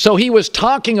 So he was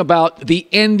talking about the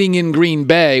ending in Green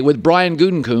Bay with Brian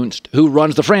Gutekunst, who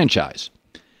runs the franchise.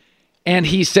 And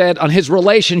he said on his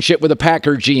relationship with the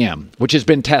Packer GM, which has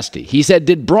been testy, he said,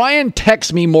 did Brian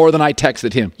text me more than I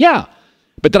texted him? Yeah.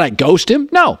 But did I ghost him?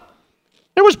 No.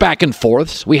 There was back and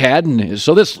forths we had. And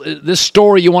so this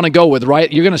story you want to go with,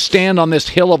 right? You're going to stand on this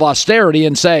hill of austerity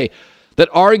and say that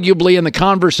arguably in the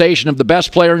conversation of the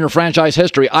best player in your franchise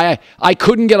history, I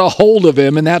couldn't get a hold of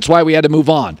him, and that's why we had to move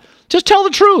on. Just tell the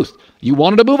truth. You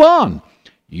wanted to move on.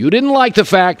 You didn't like the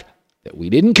fact that we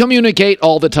didn't communicate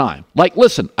all the time. Like,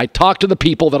 listen, I talk to the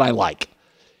people that I like.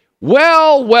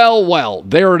 Well,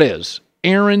 there it is.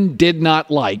 Aaron did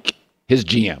not like his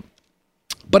GM.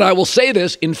 But I will say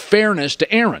this in fairness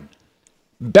to Aaron.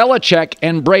 Belichick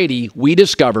and Brady, we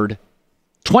discovered,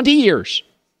 20 years,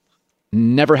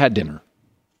 never had dinner.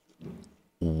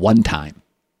 One time.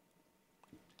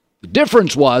 The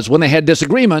difference was when they had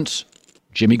disagreements,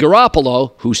 Jimmy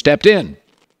Garoppolo, who stepped in?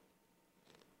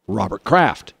 Robert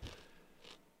Kraft.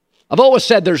 I've always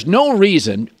said there's no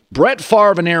reason Brett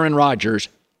Favre and Aaron Rodgers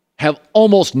have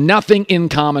almost nothing in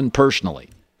common personally.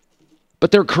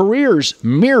 But their careers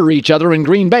mirror each other in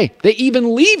Green Bay. They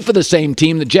even leave for the same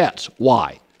team, the Jets.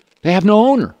 Why? They have no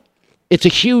owner. It's a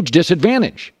huge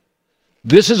disadvantage.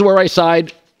 This is where I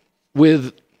side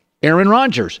with Aaron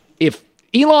Rodgers. If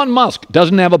Elon Musk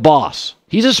doesn't have a boss,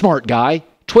 he's a smart guy.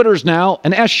 Twitter's now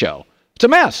an S show. It's a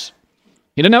mess.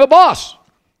 He didn't have a boss.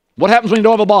 What happens when you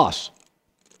don't have a boss?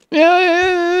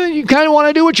 Yeah, you kind of want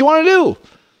to do what you want to do.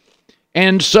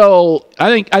 And so I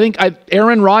think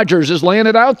Aaron Rodgers has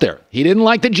landed out there. He didn't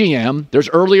like the GM. There's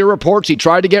earlier reports he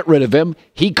tried to get rid of him.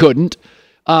 He couldn't.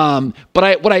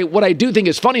 But what I do think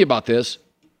is funny about this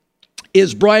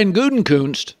is Brian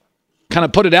Gutekunst kind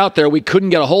of put it out there. We couldn't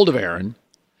get a hold of Aaron.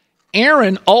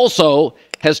 Aaron also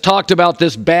has talked about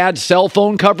this bad cell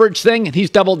phone coverage thing, and he's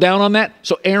doubled down on that.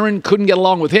 So Aaron couldn't get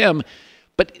along with him.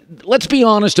 But let's be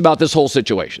honest about this whole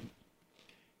situation.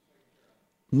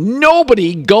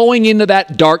 Nobody going into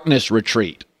that darkness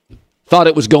retreat thought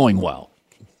it was going well.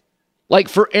 Like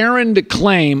for Aaron to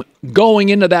claim going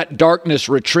into that darkness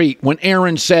retreat when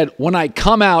Aaron said, when I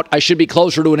come out, I should be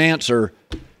closer to an answer.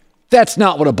 That's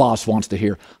not what a boss wants to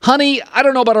hear. Honey, I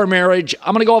don't know about our marriage.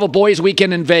 I'm going to go have a boys'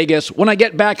 weekend in Vegas. When I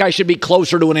get back, I should be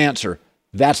closer to an answer.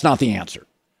 That's not the answer.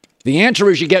 The answer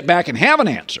is you get back and have an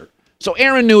answer. So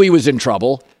Aaron knew he was in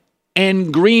trouble,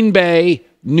 and Green Bay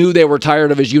knew they were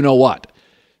tired of his you-know-what.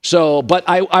 So, but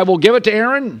I will give it to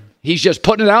Aaron. He's just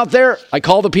putting it out there. I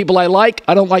call the people I like.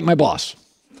 I don't like my boss.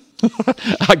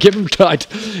 I give him time.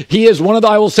 He is one of the,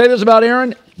 I will say this about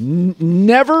Aaron,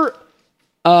 never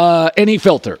any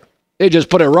filter. They just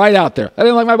put it right out there. I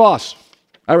didn't like my boss.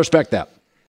 I respect that.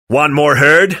 Want more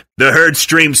Herd? The Herd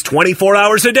streams 24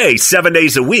 hours a day, 7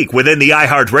 days a week within the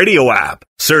iHeartRadio app.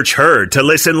 Search Herd to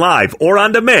listen live or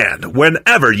on demand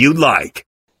whenever you like.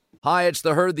 Hi, it's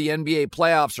The Herd. The NBA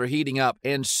playoffs are heating up,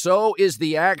 and so is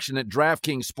the action at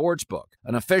DraftKings Sportsbook,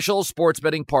 an official sports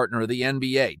betting partner of the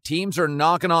NBA. Teams are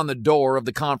knocking on the door of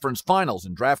the conference finals,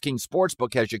 and DraftKings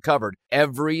Sportsbook has you covered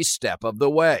every step of the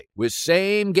way with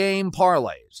same-game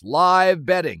parlays, live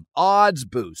betting, odds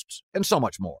boosts, and so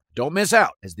much more. Don't miss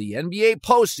out as the NBA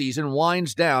postseason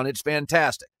winds down. It's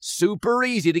fantastic. Super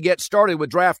easy to get started with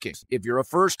DraftKings. If you're a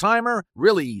first-timer,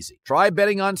 really easy. Try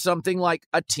betting on something like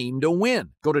a team to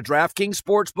win. Go to DraftKings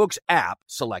Sportsbook's app,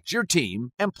 select your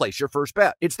team, and place your first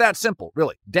bet. It's that simple,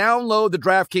 really. Download the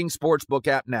DraftKings Sportsbook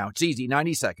app now. It's easy,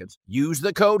 90 seconds. Use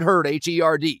the code HERD,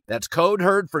 H-E-R-D. That's code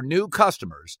HERD for new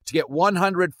customers to get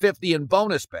 $150 in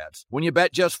bonus bets when you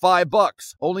bet just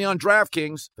 $5. Only on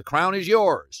DraftKings. The crown is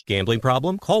yours. Gambling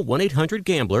problem? Call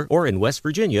 1-800-GAMBLER or in West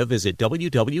Virginia, visit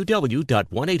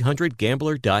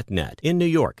www.1800gambler.net. In New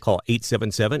York, call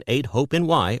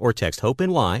 877-8-HOPE-NY or text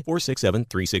HOPE-NY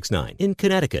 467-369. In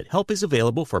Connecticut, help is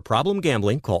available for problem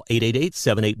gambling. Call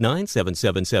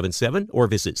 888-789-7777 or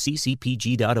visit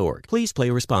ccpg.org. Please play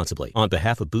responsibly. On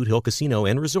behalf of Boot Hill Casino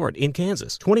and Resort in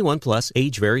Kansas, 21 plus,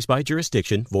 age varies by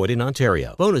jurisdiction, void in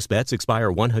Ontario. Bonus bets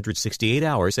expire 168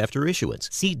 hours after issuance.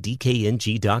 See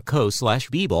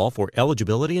dkng.co/bball for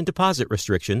eligibility and deposit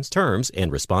restrictions, terms, and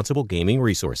responsible gaming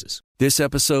resources. This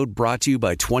episode brought to you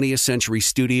by 20th Century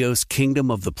Studios'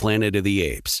 Kingdom of the Planet of the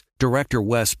Apes. Director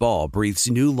Wes Ball breathes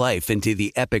new life into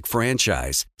the epic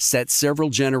franchise, set several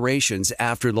generations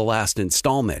after the last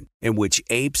installment, in which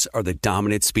apes are the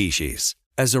dominant species.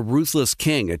 As a ruthless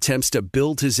king attempts to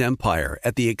build his empire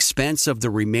at the expense of the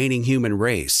remaining human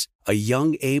race, a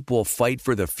young ape will fight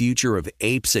for the future of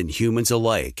apes and humans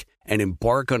alike and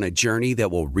embark on a journey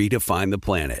that will redefine the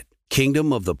planet.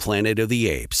 Kingdom of the Planet of the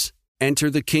Apes.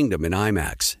 Enter the kingdom in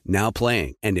IMAX, now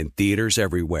playing and in theaters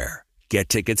everywhere. Get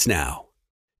tickets now.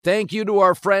 Thank you to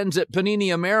our friends at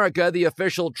Panini America, the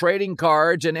official trading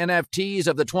cards and NFTs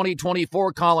of the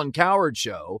 2024 Colin Cowherd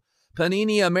Show.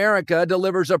 Panini America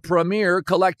delivers a premier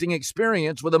collecting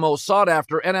experience with the most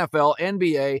sought-after NFL,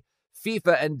 NBA,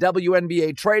 FIFA, and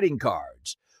WNBA trading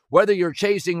cards. Whether you're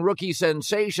chasing rookie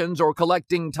sensations or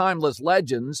collecting timeless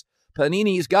legends,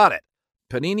 Panini's got it.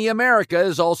 Panini America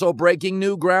is also breaking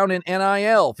new ground in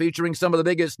NIL, featuring some of the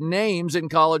biggest names in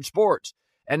college sports.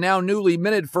 And now newly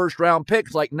minted first-round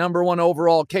picks like number 1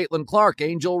 overall Caitlin Clark,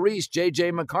 Angel Reese,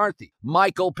 J.J. McCarthy,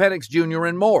 Michael Penix Jr.,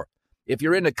 and more. If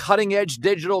you're into cutting-edge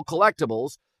digital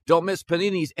collectibles, don't miss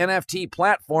Panini's NFT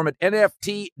platform at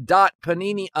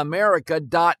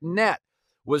nft.paniniamerica.net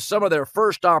with some of their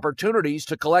first opportunities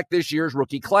to collect this year's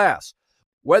rookie class.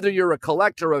 Whether you're a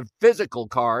collector of physical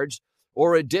cards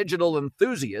or a digital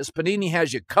enthusiast, Panini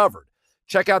has you covered.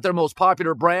 Check out their most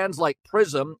popular brands like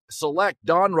Prism, Select,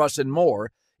 Donruss, and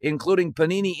more, including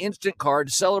Panini Instant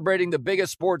Cards celebrating the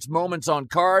biggest sports moments on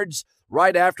cards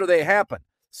right after they happen,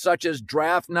 such as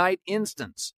Draft Night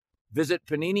Instants. Visit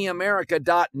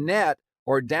PaniniAmerica.net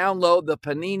or download the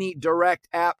Panini Direct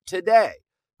app today.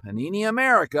 Panini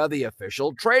America, the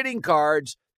official trading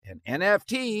cards and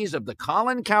NFTs of the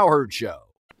Colin Cowherd Show.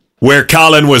 Where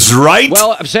Colin was right?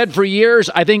 Well, I've said for years,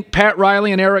 I think Pat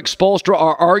Riley and Eric Spoelstra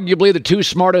are arguably the two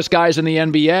smartest guys in the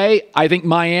NBA. I think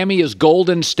Miami is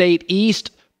Golden State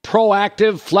East,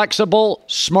 proactive, flexible,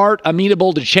 smart,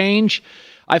 amenable to change.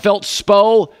 I felt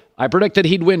Spo, I predicted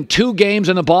he'd win 2 games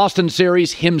in the Boston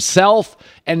series himself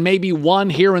and maybe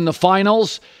 1 here in the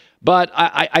finals. But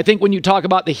I think when you talk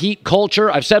about the Heat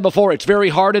culture, I've said before, it's very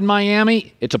hard in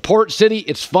Miami. It's a port city.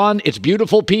 It's fun. It's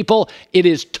beautiful people. It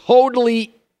is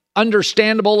totally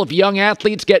understandable if young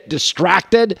athletes get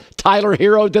distracted. Tyler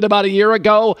Hero did about a year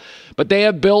ago. But they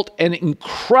have built an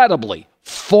incredibly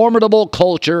formidable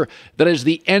culture that is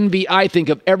the envy, I think,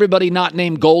 of everybody not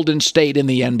named Golden State in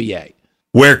the NBA.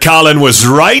 Where Colin was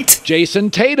right. Jason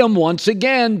Tatum, once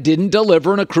again, didn't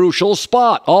deliver in a crucial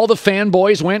spot. All the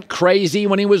fanboys went crazy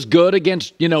when he was good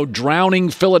against, drowning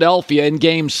Philadelphia in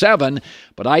Game 7.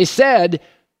 But I said,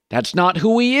 that's not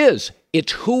who he is.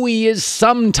 It's who he is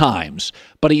sometimes.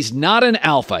 But he's not an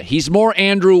alpha. He's more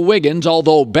Andrew Wiggins,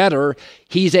 although better.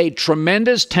 He's a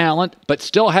tremendous talent, but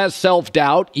still has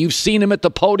self-doubt. You've seen him at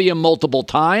the podium multiple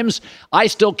times. I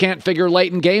still can't figure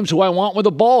late in games who I want with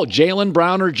the ball, Jaylen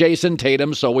Brown or Jason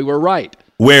Tatum, so we were right.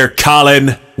 Where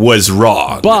Colin was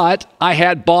wrong. But I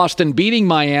had Boston beating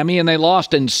Miami, and they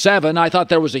lost in 7. I thought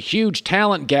there was a huge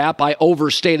talent gap. I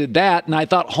overstated that, and I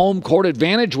thought home court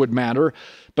advantage would matter.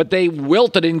 But they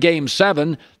wilted in Game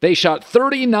 7. They shot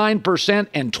 39%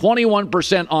 and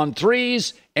 21% on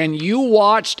threes, and you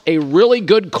watched a really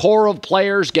good core of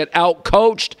players get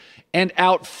outcoached and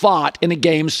outfought in a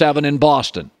Game 7 in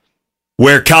Boston.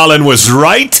 Where Colin was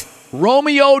right.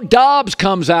 Romeo Doubs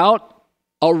comes out,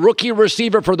 a rookie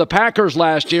receiver for the Packers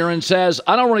last year, and says,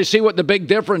 I don't really see what the big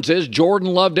difference is, Jordan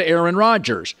Love to Aaron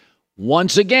Rodgers.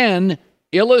 Once again,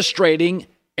 illustrating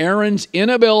Aaron's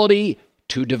inability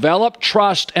to develop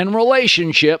trust and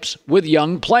relationships with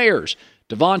young players.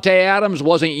 Davante Adams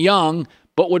wasn't young,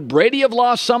 but would Brady have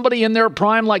lost somebody in their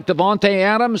prime like Davante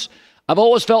Adams? I've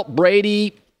always felt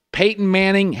Brady, Peyton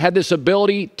Manning had this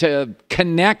ability to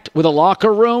connect with a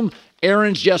locker room.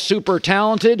 Aaron's just super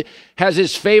talented, has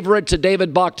his favorites, a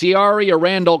David Bakhtiari, a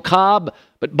Randall Cobb,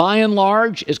 but by and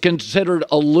large is considered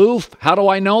aloof. How do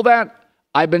I know that?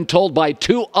 I've been told by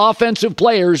 2 offensive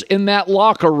players in that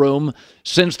locker room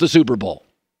since the Super Bowl.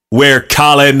 Where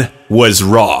Colin was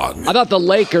wrong. I thought the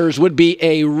Lakers would be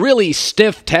a really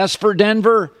stiff test for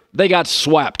Denver. They got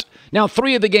swept. Now,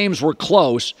 3 of the games were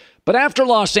close, but after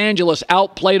Los Angeles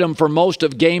outplayed them for most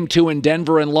of Game 2 in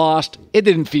Denver and lost, it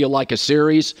didn't feel like a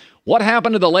series. What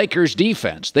happened to the Lakers'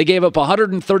 defense? They gave up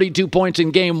 132 points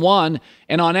in Game 1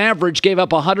 and on average gave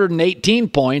up 118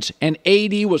 points, and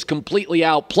AD was completely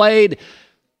outplayed.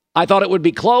 I thought it would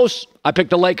be close. I picked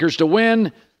the Lakers to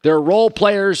win. Their role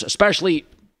players, especially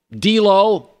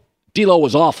D'Lo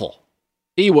was awful.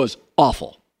 He was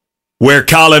awful. Where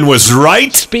Colin was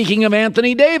right. Speaking of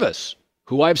Anthony Davis,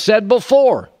 who I've said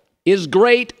before is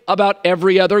great about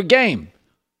every other game.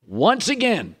 Once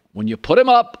again, when you put him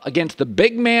up against the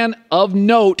big man of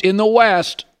note in the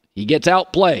West, he gets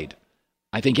outplayed.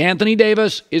 I think Anthony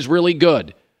Davis is really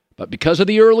good. But because of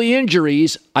the early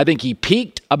injuries, I think he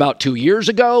peaked about 2 years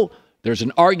ago. There's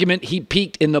an argument he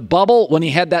peaked in the bubble when he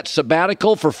had that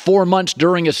sabbatical for 4 months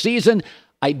during a season.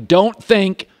 I don't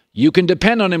think you can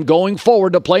depend on him going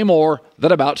forward to play more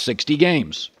than about 60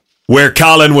 games. Where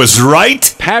Colin was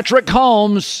right. Patrick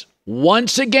Mahomes,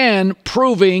 once again,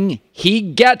 proving he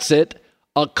gets it.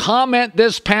 A comment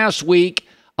this past week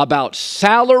about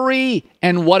salary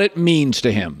and what it means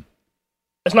to him.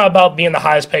 It's not about being the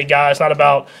highest paid guy. It's not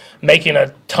about making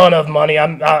a ton of money.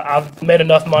 I've made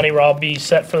enough money where I'll be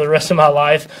set for the rest of my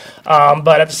life.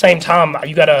 But at the same time,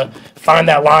 you got to find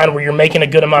that line where you're making a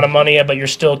good amount of money, but you're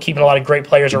still keeping a lot of great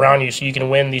players around you so you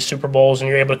can win these Super Bowls and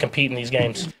you're able to compete in these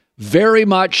games. Very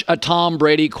much a Tom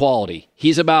Brady quality.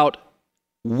 He's about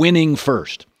winning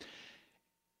first.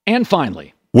 And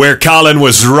finally, where Colin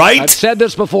was right. I've said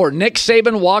this before. Nick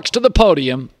Saban walks to the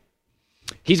podium.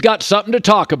 He's got something to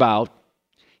talk about.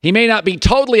 He may not be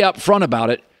totally upfront about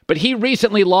it, but he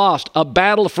recently lost a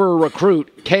battle for a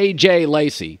recruit, KJ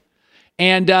Lacey,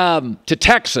 and to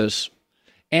Texas.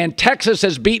 And Texas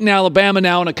has beaten Alabama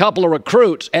now in a couple of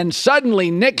recruits. And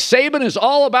suddenly Nick Saban is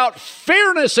all about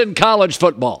fairness in college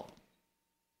football.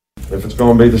 If it's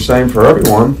going to be the same for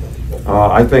everyone,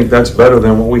 I think that's better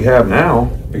than what we have now,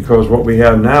 because what we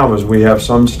have now is we have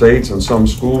some states and some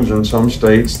schools in some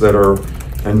states that are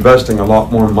investing a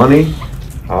lot more money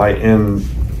in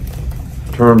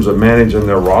terms of managing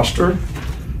their roster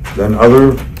than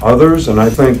others, and I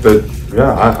think that,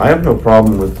 I have no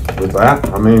problem with that.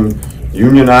 I mean,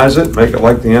 unionize it, make it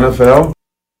like the NFL.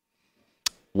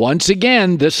 Once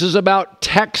again, this is about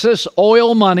Texas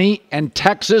oil money and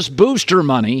Texas booster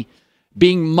money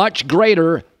being much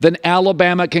greater than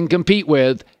Alabama can compete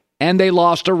with, and they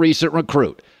lost a recent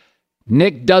recruit.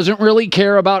 Nick doesn't really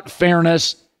care about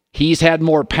fairness. He's had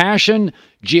more passion,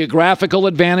 geographical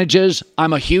advantages.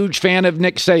 I'm a huge fan of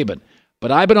Nick Saban,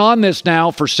 but I've been on this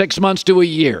now for 6 months to a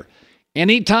year.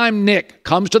 Anytime Nick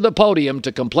comes to the podium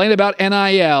to complain about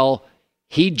NIL,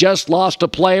 he just lost a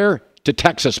player to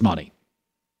Texas money.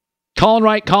 Calling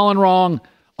right, calling wrong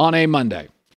on a Monday.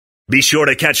 Be sure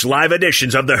to catch live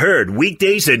editions of The Herd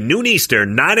weekdays at noon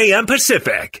Eastern, 9 a.m.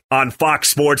 Pacific on Fox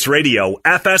Sports Radio,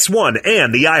 FS1,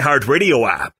 and the iHeartRadio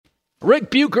app.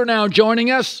 Rick Bucher now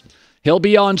joining us. He'll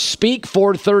be on Speak,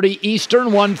 4:30 Eastern,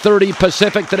 1:30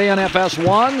 Pacific today on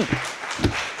FS1.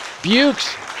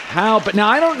 Bukes, but now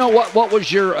I don't know what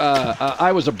was your,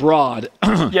 I was abroad.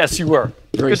 Yes, you were.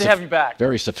 Good to have you back.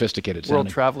 Very sophisticated World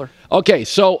sounding. traveler. Okay,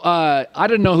 so I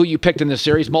didn't know who you picked in this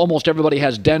series. Almost everybody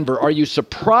has Denver. Are you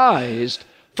surprised?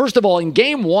 First of all, in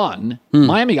game one,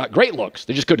 Miami got great looks.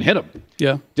 They just couldn't hit them.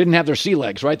 Yeah. Didn't have their sea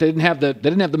legs, right? They didn't have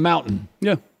the mountain.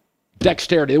 Yeah.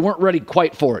 Dexterity. They weren't ready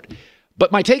quite for it.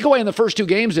 But my takeaway in the first two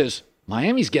games is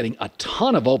Miami's getting a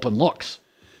ton of open looks.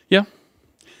 Yeah.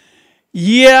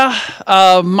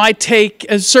 Yeah. My take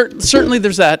is certainly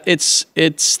there's that.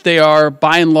 They are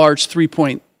by and large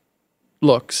 3-point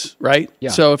looks, right? Yeah.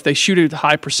 So if they shoot at a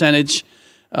high percentage,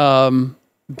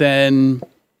 then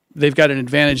they've got an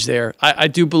advantage there. I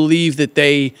do believe that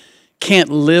they can't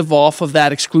live off of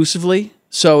that exclusively.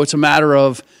 So it's a matter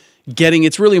of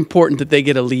it's really important that they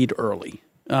get a lead early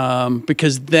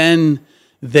because then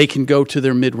they can go to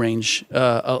their mid-range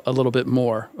a little bit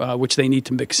more, which they need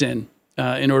to mix in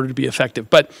order to be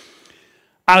effective. But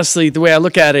honestly, the way I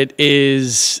look at it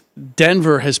is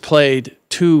Denver has played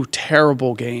 2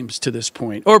 terrible games to this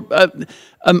point, or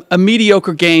a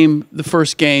mediocre game the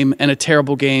first game and a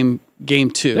terrible game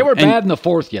 2. They were bad in the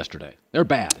fourth yesterday. They're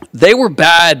bad. They were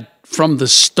bad from the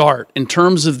start in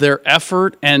terms of their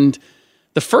effort and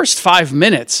the first 5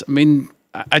 minutes. I mean,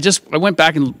 I went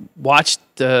back and watched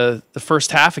the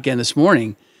first half again this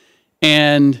morning,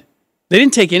 and they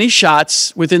didn't take any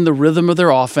shots within the rhythm of their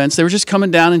offense. They were just coming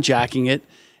down and jacking it,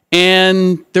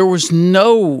 and there was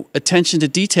no attention to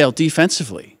detail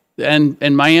defensively. And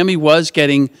Miami was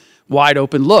getting wide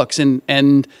open looks,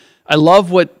 and I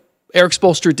love what Eric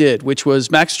Spoelstra did, which was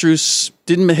Max Strus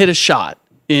didn't hit a shot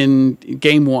in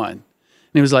game 1.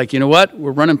 And he was like, you know what?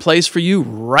 We're running plays for you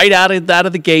right out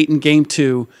of the gate in game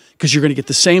 2 because you're going to get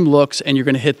the same looks and you're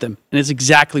going to hit them. And it's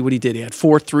exactly what he did. He had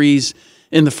 4 threes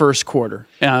in the first quarter.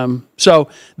 So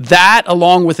that,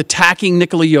 along with attacking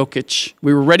Nikola Jokic,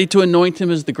 we were ready to anoint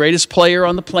him as the greatest player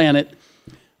on the planet.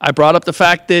 I brought up the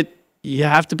fact that you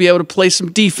have to be able to play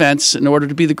some defense in order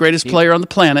to be the greatest player on the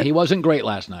planet. He wasn't great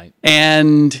last night.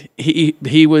 And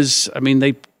he was,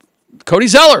 Cody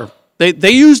Zeller,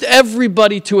 they used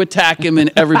everybody to attack him,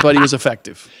 and everybody was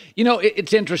effective. You know,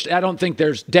 it's interesting. I don't think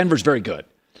Denver's very good.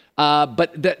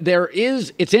 But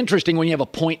it's interesting when you have a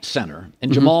point center,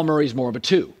 and Jamal Murray's more of a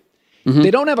 2.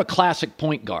 They don't have a classic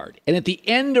point guard. And at the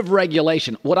end of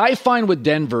regulation, what I find with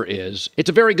Denver is it's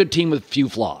a very good team with few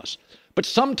flaws. But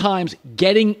sometimes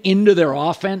getting into their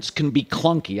offense can be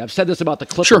clunky. I've said this about the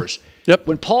Clippers. Sure. Yep.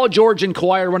 When Paul George and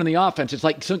Kawhi are running the offense, it's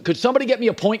like, could somebody get me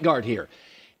a point guard here?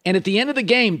 And at the end of the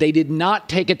game, they did not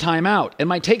take a timeout. And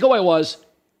my takeaway was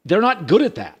they're not good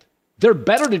at that. They're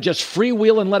better to just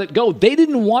freewheel and let it go. They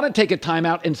didn't want to take a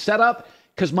timeout and set up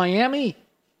because Miami,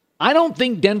 I don't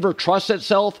think Denver trusts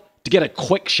itself to get a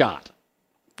quick shot.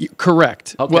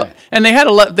 Correct. Okay. Well, and they had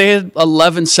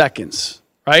 11 seconds,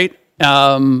 right?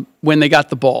 When they got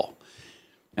the ball.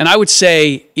 And I would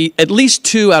say at least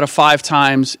 2 out of 5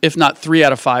 times, if not 3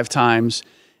 out of 5 times,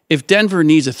 if Denver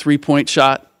needs a 3-point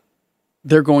shot,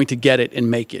 they're going to get it and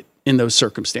make it in those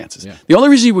circumstances. Yeah. The only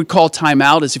reason you would call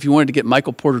timeout is if you wanted to get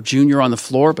Michael Porter Jr. on the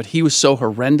floor, but he was so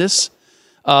horrendous,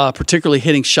 particularly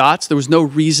hitting shots. There was no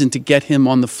reason to get him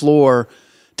on the floor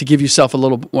to give yourself a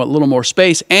little more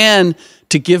space and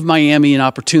to give Miami an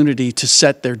opportunity to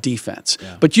set their defense.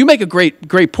 Yeah. But you make a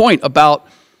great point about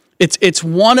it's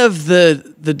one of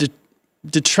the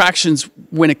detractions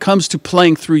when it comes to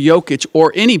playing through Jokic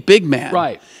or any big man.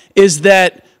 Right. Is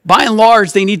that by and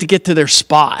large they need to get to their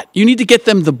spot. You need to get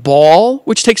them the ball,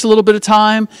 which takes a little bit of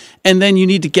time, and then you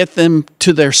need to get them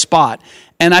to their spot.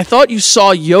 And I thought you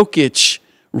saw Jokic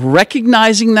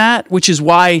recognizing that, which is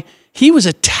why he was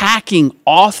attacking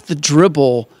off the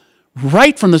dribble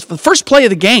right from the first play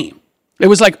of the game. It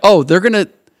was like, oh, they're gonna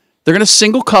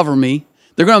single cover me.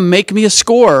 They're gonna make me a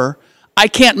scorer. I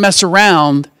can't mess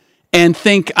around and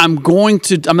think I'm not going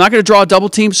to draw a double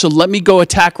team, so let me go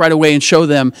attack right away and show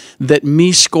them that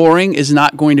me scoring is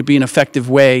not going to be an effective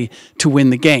way to win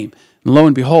the game. And lo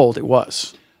and behold, it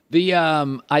was.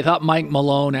 I thought Mike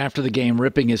Malone, after the game,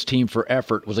 ripping his team for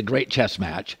effort, was a great chess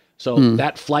match. So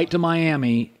that flight to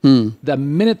Miami, the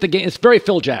minute the game, it's very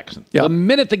Phil Jackson. Yep. The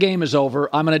minute the game is over,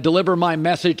 I'm going to deliver my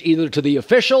message either to the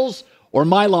officials or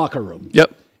my locker room.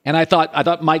 Yep. And I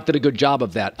thought Mike did a good job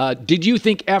of that. Did you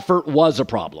think effort was a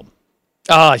problem?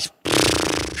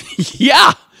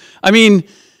 Yeah. I mean,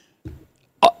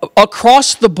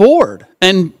 across the board.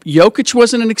 And Jokic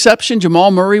wasn't an exception.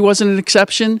 Jamal Murray wasn't an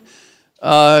exception.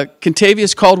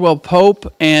 Kentavious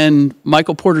Caldwell-Pope and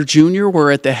Michael Porter Jr.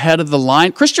 were at the head of the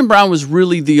line. Christian Brown was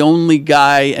really the only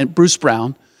guy, and Bruce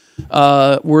Brown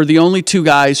were the only two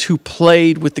guys who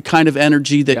played with the kind of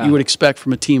energy that you would expect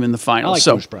from a team in the finals.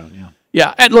 I like Bruce Brown, yeah.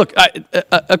 Yeah, and look,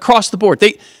 across the board,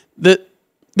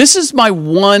 this is my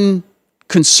one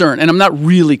concern, and I'm not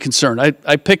really concerned.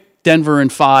 I picked Denver in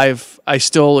 5. I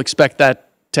still expect that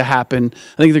to happen.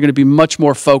 I think they're going to be much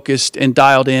more focused and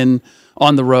dialed in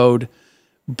on the road.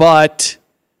 But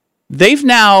this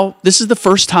is the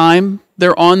first time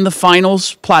they're on the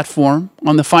finals platform,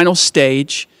 on the final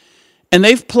stage, and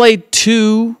they've played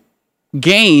 2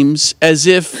 games as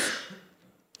if,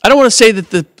 I don't want to say that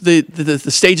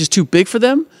the stage is too big for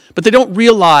them, but they don't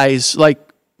realize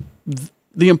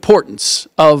the importance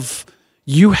of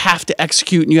you have to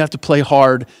execute and you have to play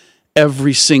hard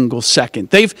every single second.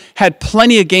 They've had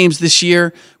plenty of games this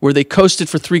year where they coasted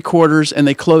for 3 quarters and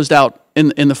they closed out in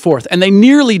the 4th. And they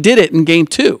nearly did it in game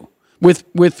 2 with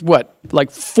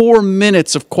 4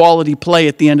 minutes of quality play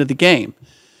at the end of the game.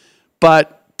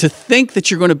 But to think that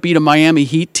you're going to beat a Miami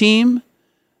Heat team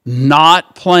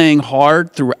not playing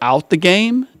hard throughout the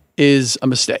game is a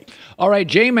mistake. All right,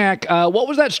 J-Mac, what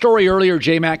was that story earlier,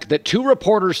 J-Mac, that 2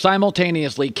 reporters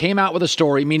simultaneously came out with a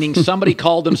story, meaning somebody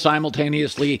called them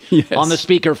simultaneously on the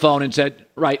speakerphone and said,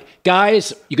 right,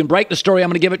 guys, you can break the story. I'm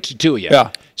going to give it to 2 of you.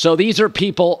 Yeah. So these are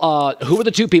people, who are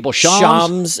the 2 people?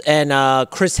 Shams and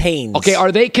Chris Haynes. Okay,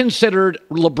 are they considered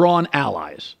LeBron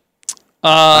allies?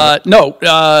 No.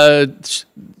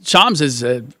 Shams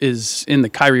is in the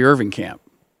Kyrie Irving camp.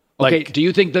 Okay, do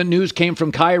you think the news came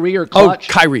from Kyrie or Clutch?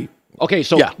 Oh, Kyrie. Okay,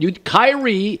 so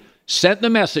Kyrie sent the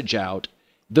message out,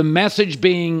 the message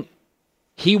being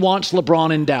he wants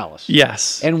LeBron in Dallas.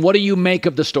 Yes. And what do you make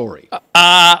of the story?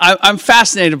 I'm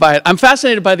fascinated by it. I'm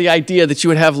fascinated by the idea that you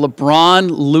would have LeBron,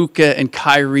 Luka, and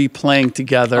Kyrie playing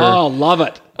together. Oh, love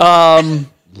it.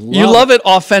 You love it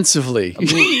offensively.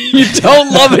 You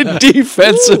don't love it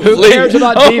defensively. Who cares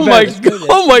about defense?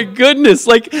 Oh my goodness.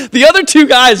 Like, the other 2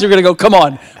 guys are going to go, come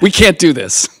on, we can't do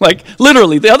this. Like,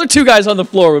 literally, the other 2 guys on the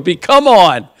floor would be, come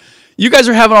on. You guys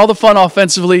are having all the fun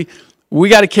offensively. We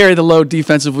got to carry the load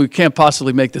defensively. We can't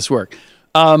possibly make this work.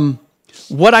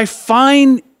 What I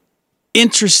find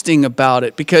interesting about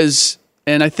it, because,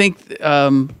 and I think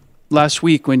last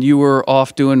week when you were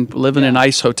off living in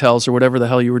ice hotels or whatever the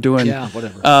hell you were doing. Yeah,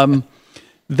 whatever.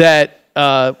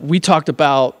 That we talked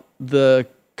about the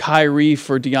Kyrie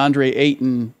for DeAndre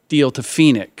Ayton deal to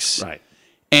Phoenix. Right.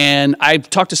 And I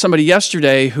talked to somebody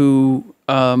yesterday who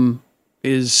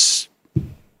is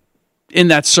in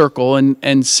that circle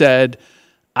and said,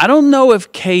 I don't know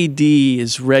if KD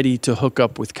is ready to hook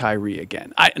up with Kyrie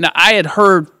again. I had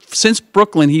heard since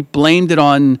Brooklyn, he blamed it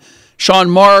on Sean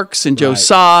Marks and Joe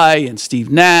Tsai and Steve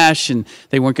Nash, and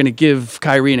they weren't going to give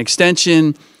Kyrie an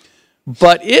extension.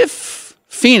 But if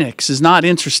Phoenix is not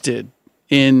interested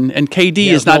and KD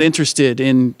is not interested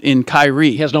in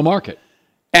Kyrie, he has no market.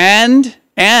 And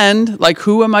like,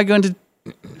 who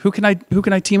can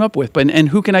I team up with? And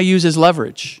who can I use as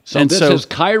leverage? So this is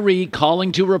Kyrie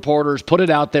calling to reporters, put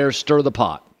it out there, stir the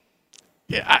pot.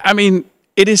 Yeah, I mean,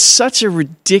 it is such a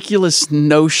ridiculous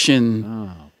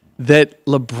notion that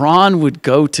LeBron would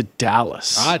go to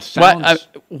Dallas.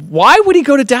 Why would he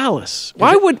go to Dallas?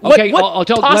 Why would? Okay, what I'll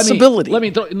tell. possibility? Let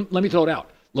me throw it out.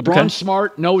 LeBron's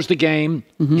smart, knows the game.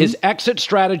 Mm-hmm. His exit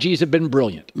strategies have been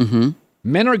brilliant. Mm-hmm.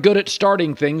 Men are good at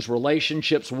starting things,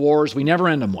 relationships, wars. We never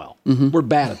end them well. Mm-hmm. We're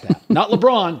bad at that. Not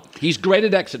LeBron. He's great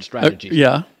at exit strategies.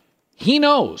 Yeah. He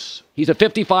knows he's a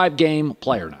 55-game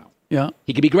player now. Yeah.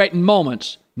 He can be great in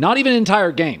moments, not even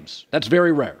entire games. That's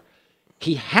very rare.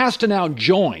 He has to now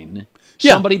join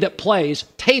somebody that plays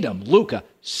Tatum, Luka,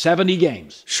 70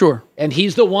 games. Sure. And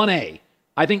he's the 1A.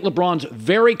 I think LeBron's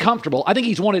very comfortable. I think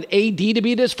he's wanted AD to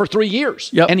be this for 3 years.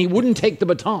 Yep. And he wouldn't take the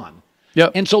baton.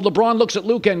 Yep. And so LeBron looks at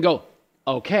Luka and go,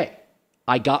 okay,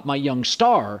 I got my young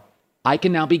star. I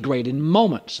can now be great in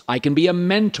moments. I can be a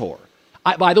mentor.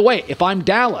 By the way, if I'm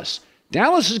Dallas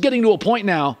is getting to a point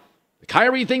now, the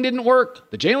Kyrie thing didn't work.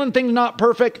 The Jalen thing's not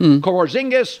perfect.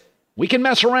 Porzingis, we can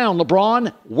mess around.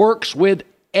 LeBron works with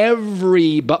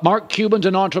but Mark Cuban's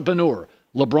an entrepreneur.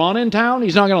 LeBron in town,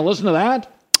 he's not going to listen to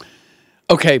that?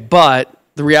 Okay, but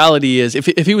the reality is, if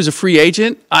he was a free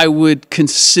agent, I would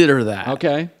consider that.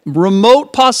 Okay.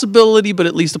 Remote possibility, but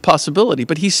at least a possibility.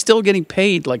 But he's still getting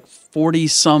paid like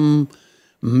 $40-some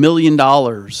million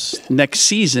next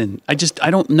season. I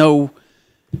don't know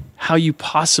how you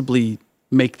possibly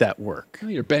make that work.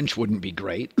 Well, your bench wouldn't be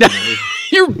great.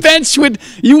 Your bench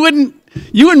you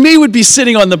and me would be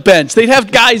sitting on the bench. They'd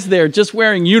have guys there just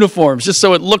wearing uniforms just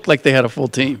so it looked like they had a full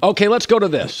team. Okay, let's go to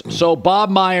this. So Bob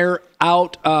Meyer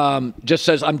out just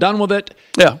says, I'm done with it.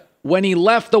 Yeah. When he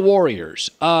left the Warriors,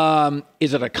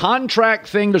 is it a contract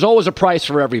thing? There's always a price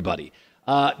for everybody.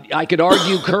 I could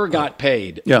argue Kerr got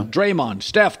paid. Yeah. Draymond,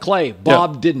 Steph, Clay,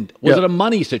 Bob didn't. Was it a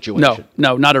money situation?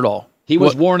 No, not at all. He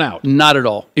was worn out. Not at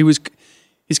all. He's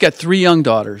got 3 young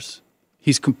daughters.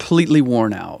 He's completely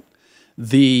worn out.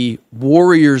 The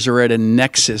Warriors are at a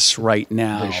nexus right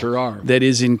now. They sure are. That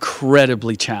is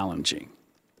incredibly challenging.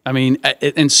 I mean,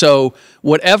 and so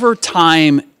whatever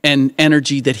time and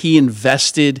energy that he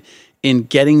invested in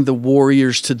getting the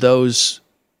Warriors to those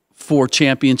 4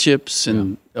 championships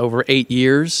in over 8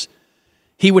 years,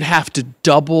 he would have to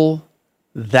double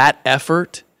that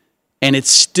effort, and it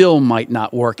still might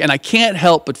not work. And I can't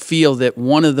help but feel that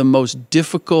one of the most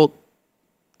difficult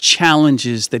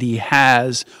challenges that he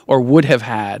has or would have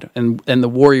had, and the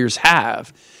Warriors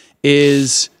have,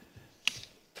 is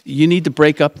you need to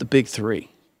break up the big 3.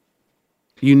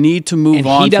 You need to move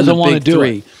on. He doesn't want to do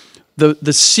it.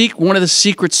 One of the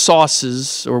secret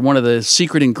sauces, or one of the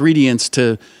secret ingredients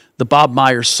to the Bob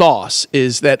Myers sauce,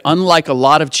 is that unlike a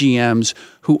lot of GMs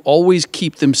who always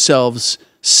keep themselves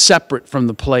separate from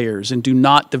the players and do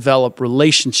not develop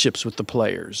relationships with the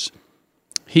players,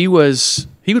 he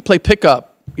would play pickup,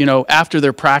 after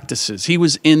their practices. He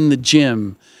was in the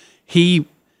gym. He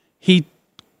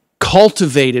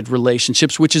cultivated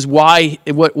relationships, which is why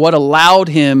what allowed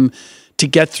him to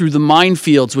get through the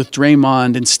minefields with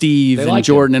Draymond and Steve and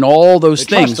Jordan and all those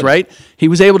things, right? He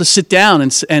was able to sit down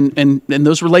and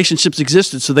those relationships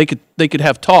existed, so they could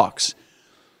have talks.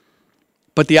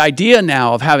 But the idea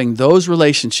now of having those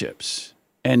relationships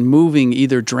and moving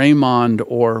either Draymond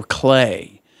or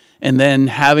Clay, and then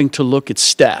having to look at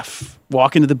Steph,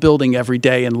 walk into the building every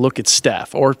day and look at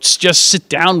Steph, or just sit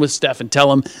down with Steph and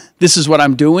tell him, this is what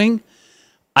I'm doing,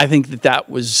 I think that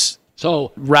was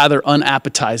rather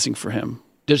unappetizing for him.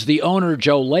 Does the owner,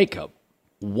 Joe Lacob,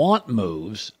 want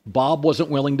moves? Bob wasn't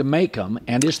willing to make them,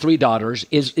 and his 3 daughters.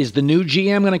 Is the new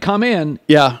GM going to come in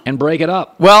and break it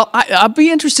up? Well, I'd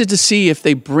be interested to see if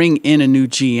they bring in a new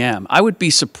GM. I would be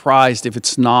surprised if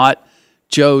it's not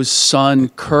Joe's son,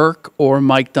 Kirk, or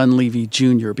Mike Dunleavy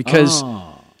Jr., because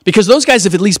those guys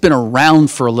have at least been around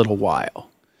for a little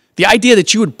while. The idea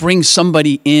that you would bring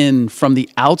somebody in from the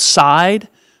outside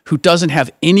who doesn't have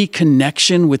any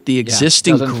connection with the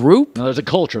existing group. No, there's a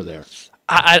culture there.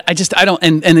 I don't,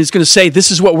 and is going to say,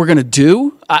 this is what we're going to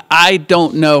do. I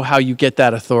don't know how you get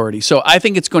that authority. So I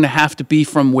think it's going to have to be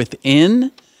from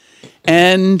within.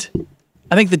 And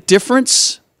I think the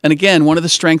difference, and again, one of the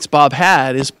strengths Bob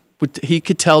had is he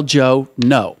could tell Joe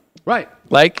no. Right.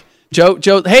 Like, Joe,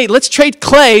 hey, let's trade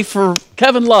Clay for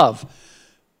Kevin Love.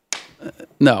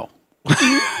 No.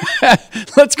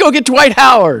 Let's go get Dwight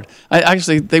Howard.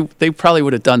 They probably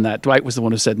would have done that. Dwight was the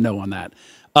one who said no on that.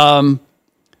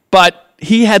 But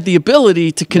he had the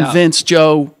ability to convince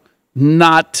Joe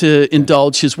not to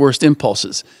indulge his worst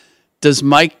impulses. Does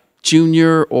Mike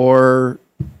Jr. or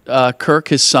Kirk,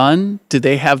 his son, do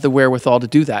they have the wherewithal to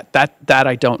do that? That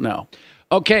I don't know.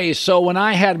 Okay, so when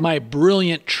I had my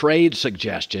brilliant trade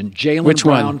suggestion, Jaylen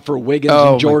Brown for Wiggins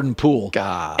and Jordan Poole,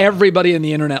 everybody in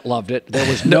the internet loved it. There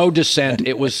was no dissent.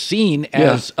 It was seen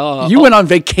as... you went on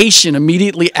vacation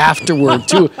immediately afterward,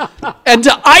 too, and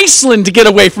to Iceland to get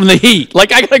away from the heat.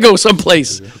 Like, I got to go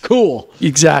someplace. Cool.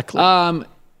 Exactly.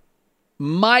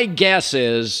 My guess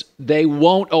is they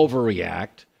won't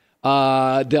overreact.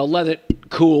 They'll let it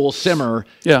cool, simmer.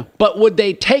 Yeah. But would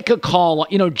they take a call?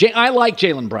 I like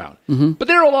Jaylen Brown, but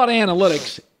there are a lot of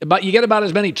analytics. But you get about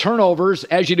as many turnovers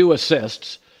as you do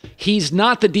assists. He's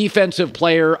not the defensive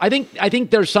player. I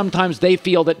think there's sometimes they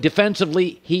feel that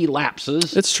defensively he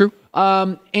lapses. It's true.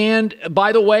 And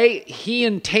by the way, he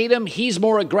and Tatum, he's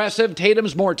more aggressive.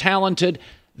 Tatum's more talented.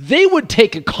 They would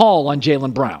take a call on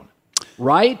Jaylen Brown,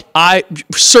 right?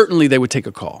 Certainly they would take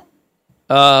a call.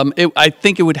 I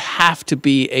think it would have to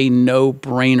be a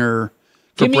no-brainer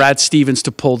for Brad Stevens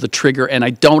to pull the trigger, and I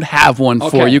don't have one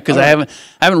for you because I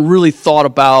haven't really thought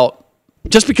about,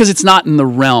 just because it's not in the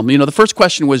realm. The first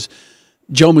question was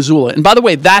Joe Mazzulla, and by the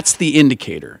way, that's the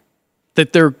indicator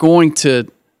that they're going to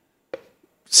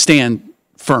stand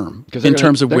firm in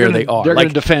terms of where they are. They're going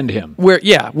to defend him. We're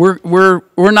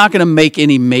not going to make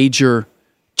any major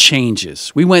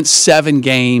changes. We went 7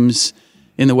 games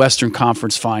in the Western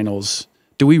Conference Finals.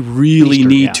 Do we really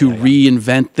need to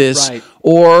reinvent this? Right.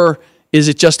 Or is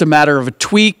it just a matter of a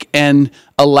tweak and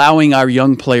allowing our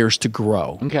young players to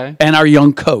grow? Okay. And our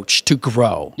young coach to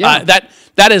grow? Yeah.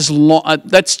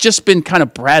 That's just been kind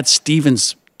of Brad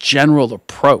Stevens' general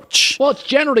approach. Well, it's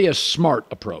generally a smart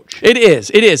approach. It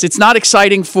is. It's not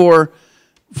exciting for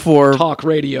talk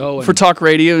radio.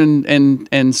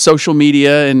 And social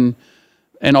media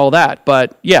and all that.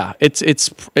 But yeah, it's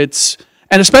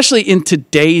and especially in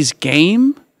today's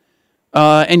game,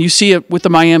 and you see it with the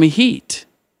Miami Heat.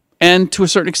 and to a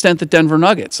certain extent the Denver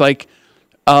Nuggets. Like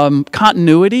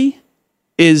continuity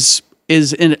is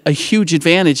a huge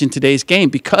advantage in today's game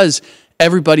because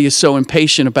everybody is so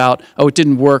impatient about, oh, it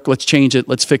didn't work, let's change it,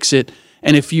 let's fix it.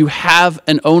 And if you have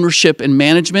an ownership and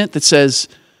management that says,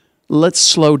 let's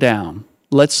slow down,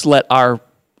 let's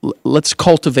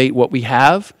cultivate what we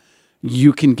have,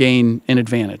 you can gain an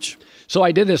advantage. So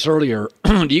I did this earlier.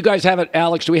 Do you guys have it,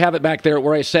 Alex? Do we have it back there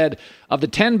where I said of the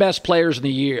 10 best players in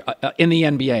the year in the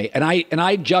NBA, and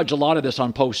I judge a lot of this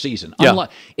on postseason. Yeah.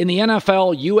 In the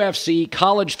NFL, UFC,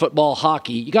 college football,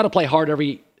 hockey, you got to play hard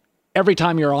every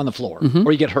time you're on the floor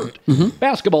or you get hurt.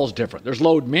 Basketball is different. There's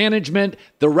load management.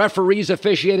 The referees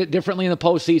officiate it differently in the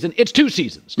postseason. It's 2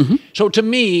 seasons. So to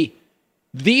me,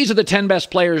 these are the 10 best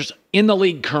players in the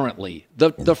league currently.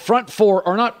 The front 4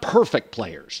 are not perfect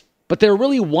players, but they're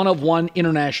really one-of-one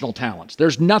international talents.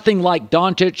 There's nothing like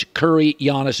Doncic, Curry,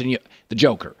 Giannis, and the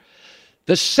Joker.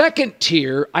 The second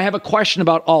tier, I have a question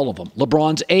about all of them.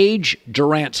 LeBron's age,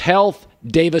 Durant's health,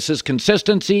 Davis's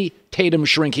consistency, Tatum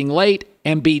shrinking late,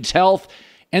 Embiid's health.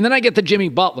 And then I get to Jimmy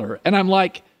Butler, and I'm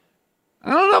like,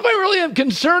 I don't know if I really am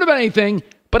concerned about anything,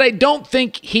 but I don't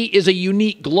think he is a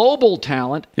unique global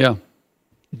talent. Yeah.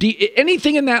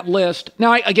 Anything in that list?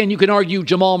 Now, again, you can argue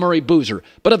Jamal Murray, Boozer,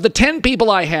 but of the 10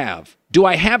 people I have, do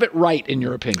I have it right in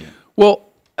your opinion? Well,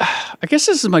 I guess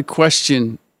this is my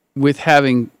question with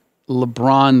having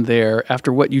LeBron there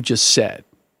after what you just said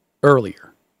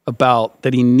earlier about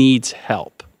that he needs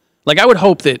help. Like, I would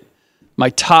hope that my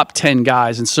top 10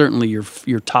 guys, and certainly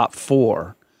your top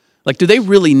 4, like, do they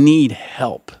really need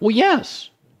help? Well, yes.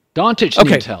 Doncic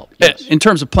needs help. Yes. In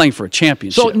terms of playing for a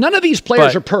championship. So none of these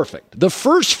players are perfect. The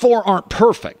first 4 aren't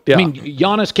perfect. Yeah. I mean,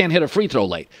 Giannis can't hit a free throw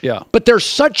late. Yeah. But they're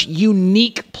such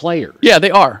unique players. Yeah, they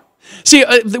are. See,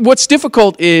 what's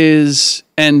difficult is,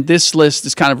 and this list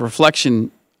is kind of a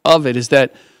reflection of it, is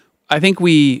that I think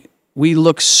we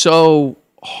look so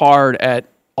hard at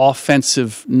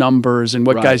offensive numbers and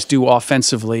what guys do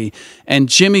offensively, and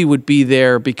Jimmy would be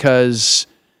there because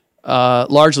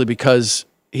largely because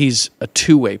he's a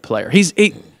two-way player.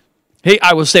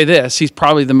 I will say this, he's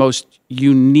probably the most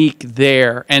unique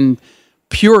there, and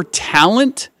pure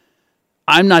talent,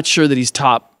 I'm not sure that he's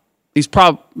top.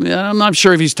 I'm not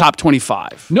sure if he's top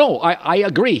 25. No, I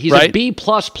agree. He's a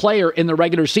B-plus player in the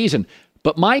regular season.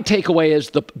 But my takeaway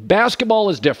is the basketball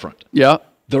is different. Yeah.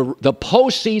 The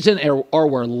postseason are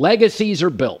where legacies are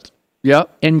built. Yeah.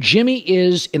 And Jimmy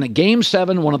is, in a Game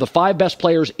 7, one of the 5 best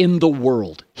players in the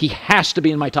world. He has to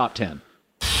be in my top 10.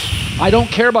 I don't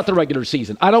care about the regular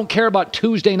season. I don't care about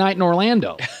Tuesday night in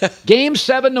Orlando. Game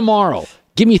 7 tomorrow.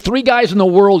 Give me 3 guys in the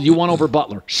world you want over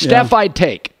Butler. Steph, I'd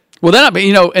take. Well,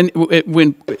 then,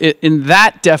 when in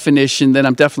that definition, then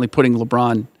I'm definitely putting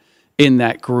LeBron in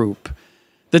that group.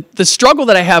 The struggle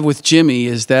that I have with Jimmy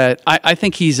is that I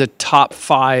think he's a top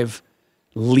 5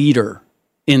 leader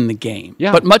in the game.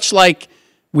 Yeah. But much like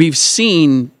we've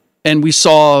seen and we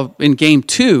saw in Game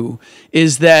 2,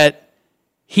 is that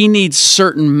he needs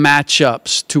certain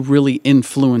matchups to really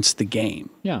influence the game.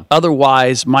 Yeah.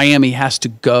 Otherwise, Miami has to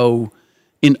go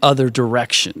in other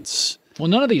directions. Well,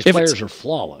 none of these players are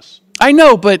flawless. I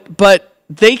know, but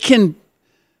they can,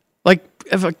 like,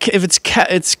 if it's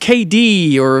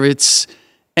KD or it's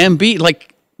Embiid,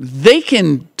 like, they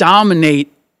can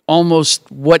dominate almost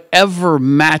whatever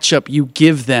matchup you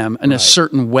give them in a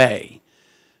certain way.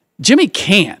 Jimmy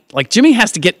can't. Like, Jimmy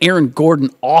has to get Aaron Gordon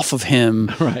off of him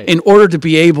in order to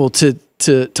be able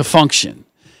to function.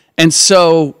 And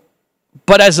so,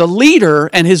 but as a leader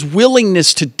and his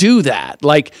willingness to do that,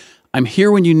 like, I'm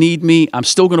here when you need me. I'm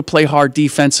still going to play hard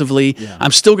defensively. Yeah.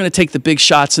 I'm still going to take the big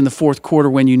shots in the fourth quarter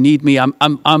when you need me.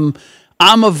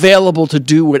 I'm available to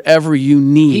do whatever you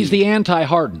need. He's the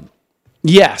anti-Harden.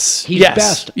 Yes. He's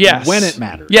best when it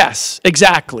matters. Yes,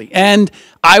 exactly. And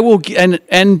I will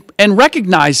and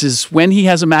recognizes when he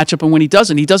has a matchup and when he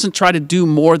doesn't. He doesn't try to do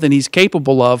more than he's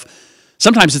capable of.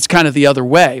 Sometimes it's kind of the other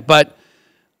way. But,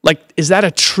 like, is that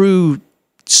a true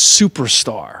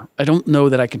superstar? I don't know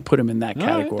that I can put him in that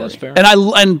category. Right, that's fair.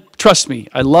 And trust me,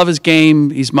 I love his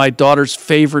game. He's my daughter's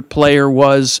favorite player,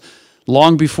 was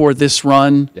long before this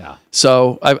run. Yeah.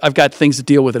 So I've got things to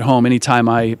deal with at home anytime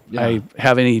I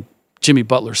have any Jimmy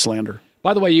Butler slander.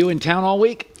 By the way, you in town all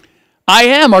week? I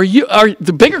am.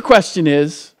 The bigger question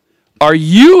is, are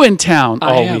you in town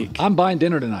all week? I'm buying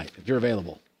dinner tonight if you're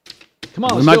available. Come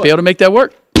on, we might be able to make that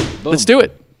work. Boom. Let's do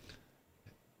it.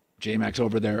 J-Max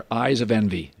over there, eyes of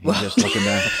envy. He's just looking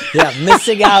down. Yeah,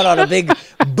 missing out on a big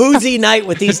boozy night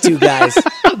with these two guys.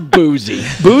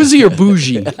 Boozy or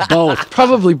bougie? Both.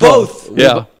 Probably both.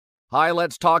 Yeah. Hi,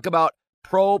 let's talk about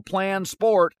Pro Plan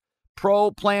Sport. Pro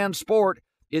Plan Sport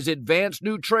is advanced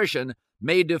nutrition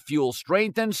made to fuel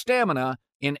strength and stamina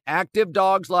in active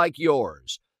dogs like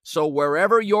yours. So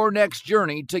wherever your next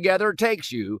journey together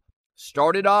takes you,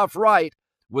 start it off right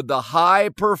with the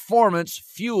high-performance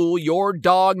fuel your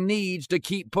dog needs to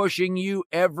keep pushing you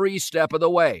every step of the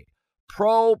way.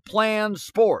 Pro Plan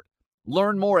Sport.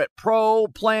 Learn more at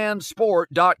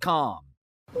ProPlansport.com.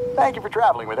 Thank you for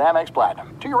traveling with Amex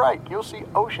Platinum. To your right, you'll see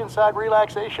oceanside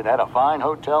relaxation at a fine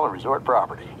hotel and resort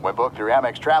property. When booked through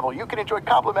Amex Travel, you can enjoy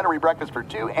complimentary breakfast for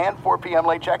 2 and 4 p.m.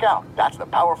 late checkout. That's the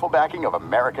powerful backing of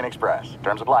American Express.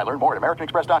 Terms apply. Learn more at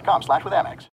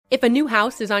americanexpress.com/withAmex. If a new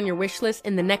house is on your wish list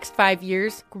in the next 5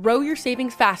 years, grow your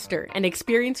savings faster and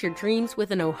experience your dreams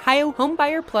with an Ohio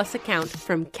Homebuyer Plus account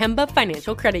from Kemba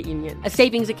Financial Credit Union. A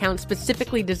savings account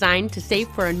specifically designed to save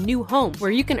for a new home,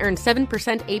 where you can earn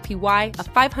 7% APY,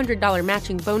 a $500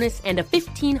 matching bonus, and a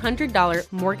 $1,500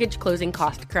 mortgage closing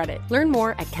cost credit. Learn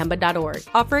more at Kemba.org.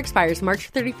 Offer expires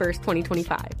March 31st,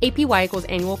 2025. APY equals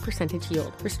annual percentage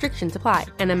yield. Restrictions apply.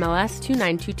 NMLS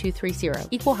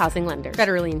 292230. Equal housing lender.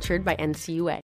 Federally insured by NCUA.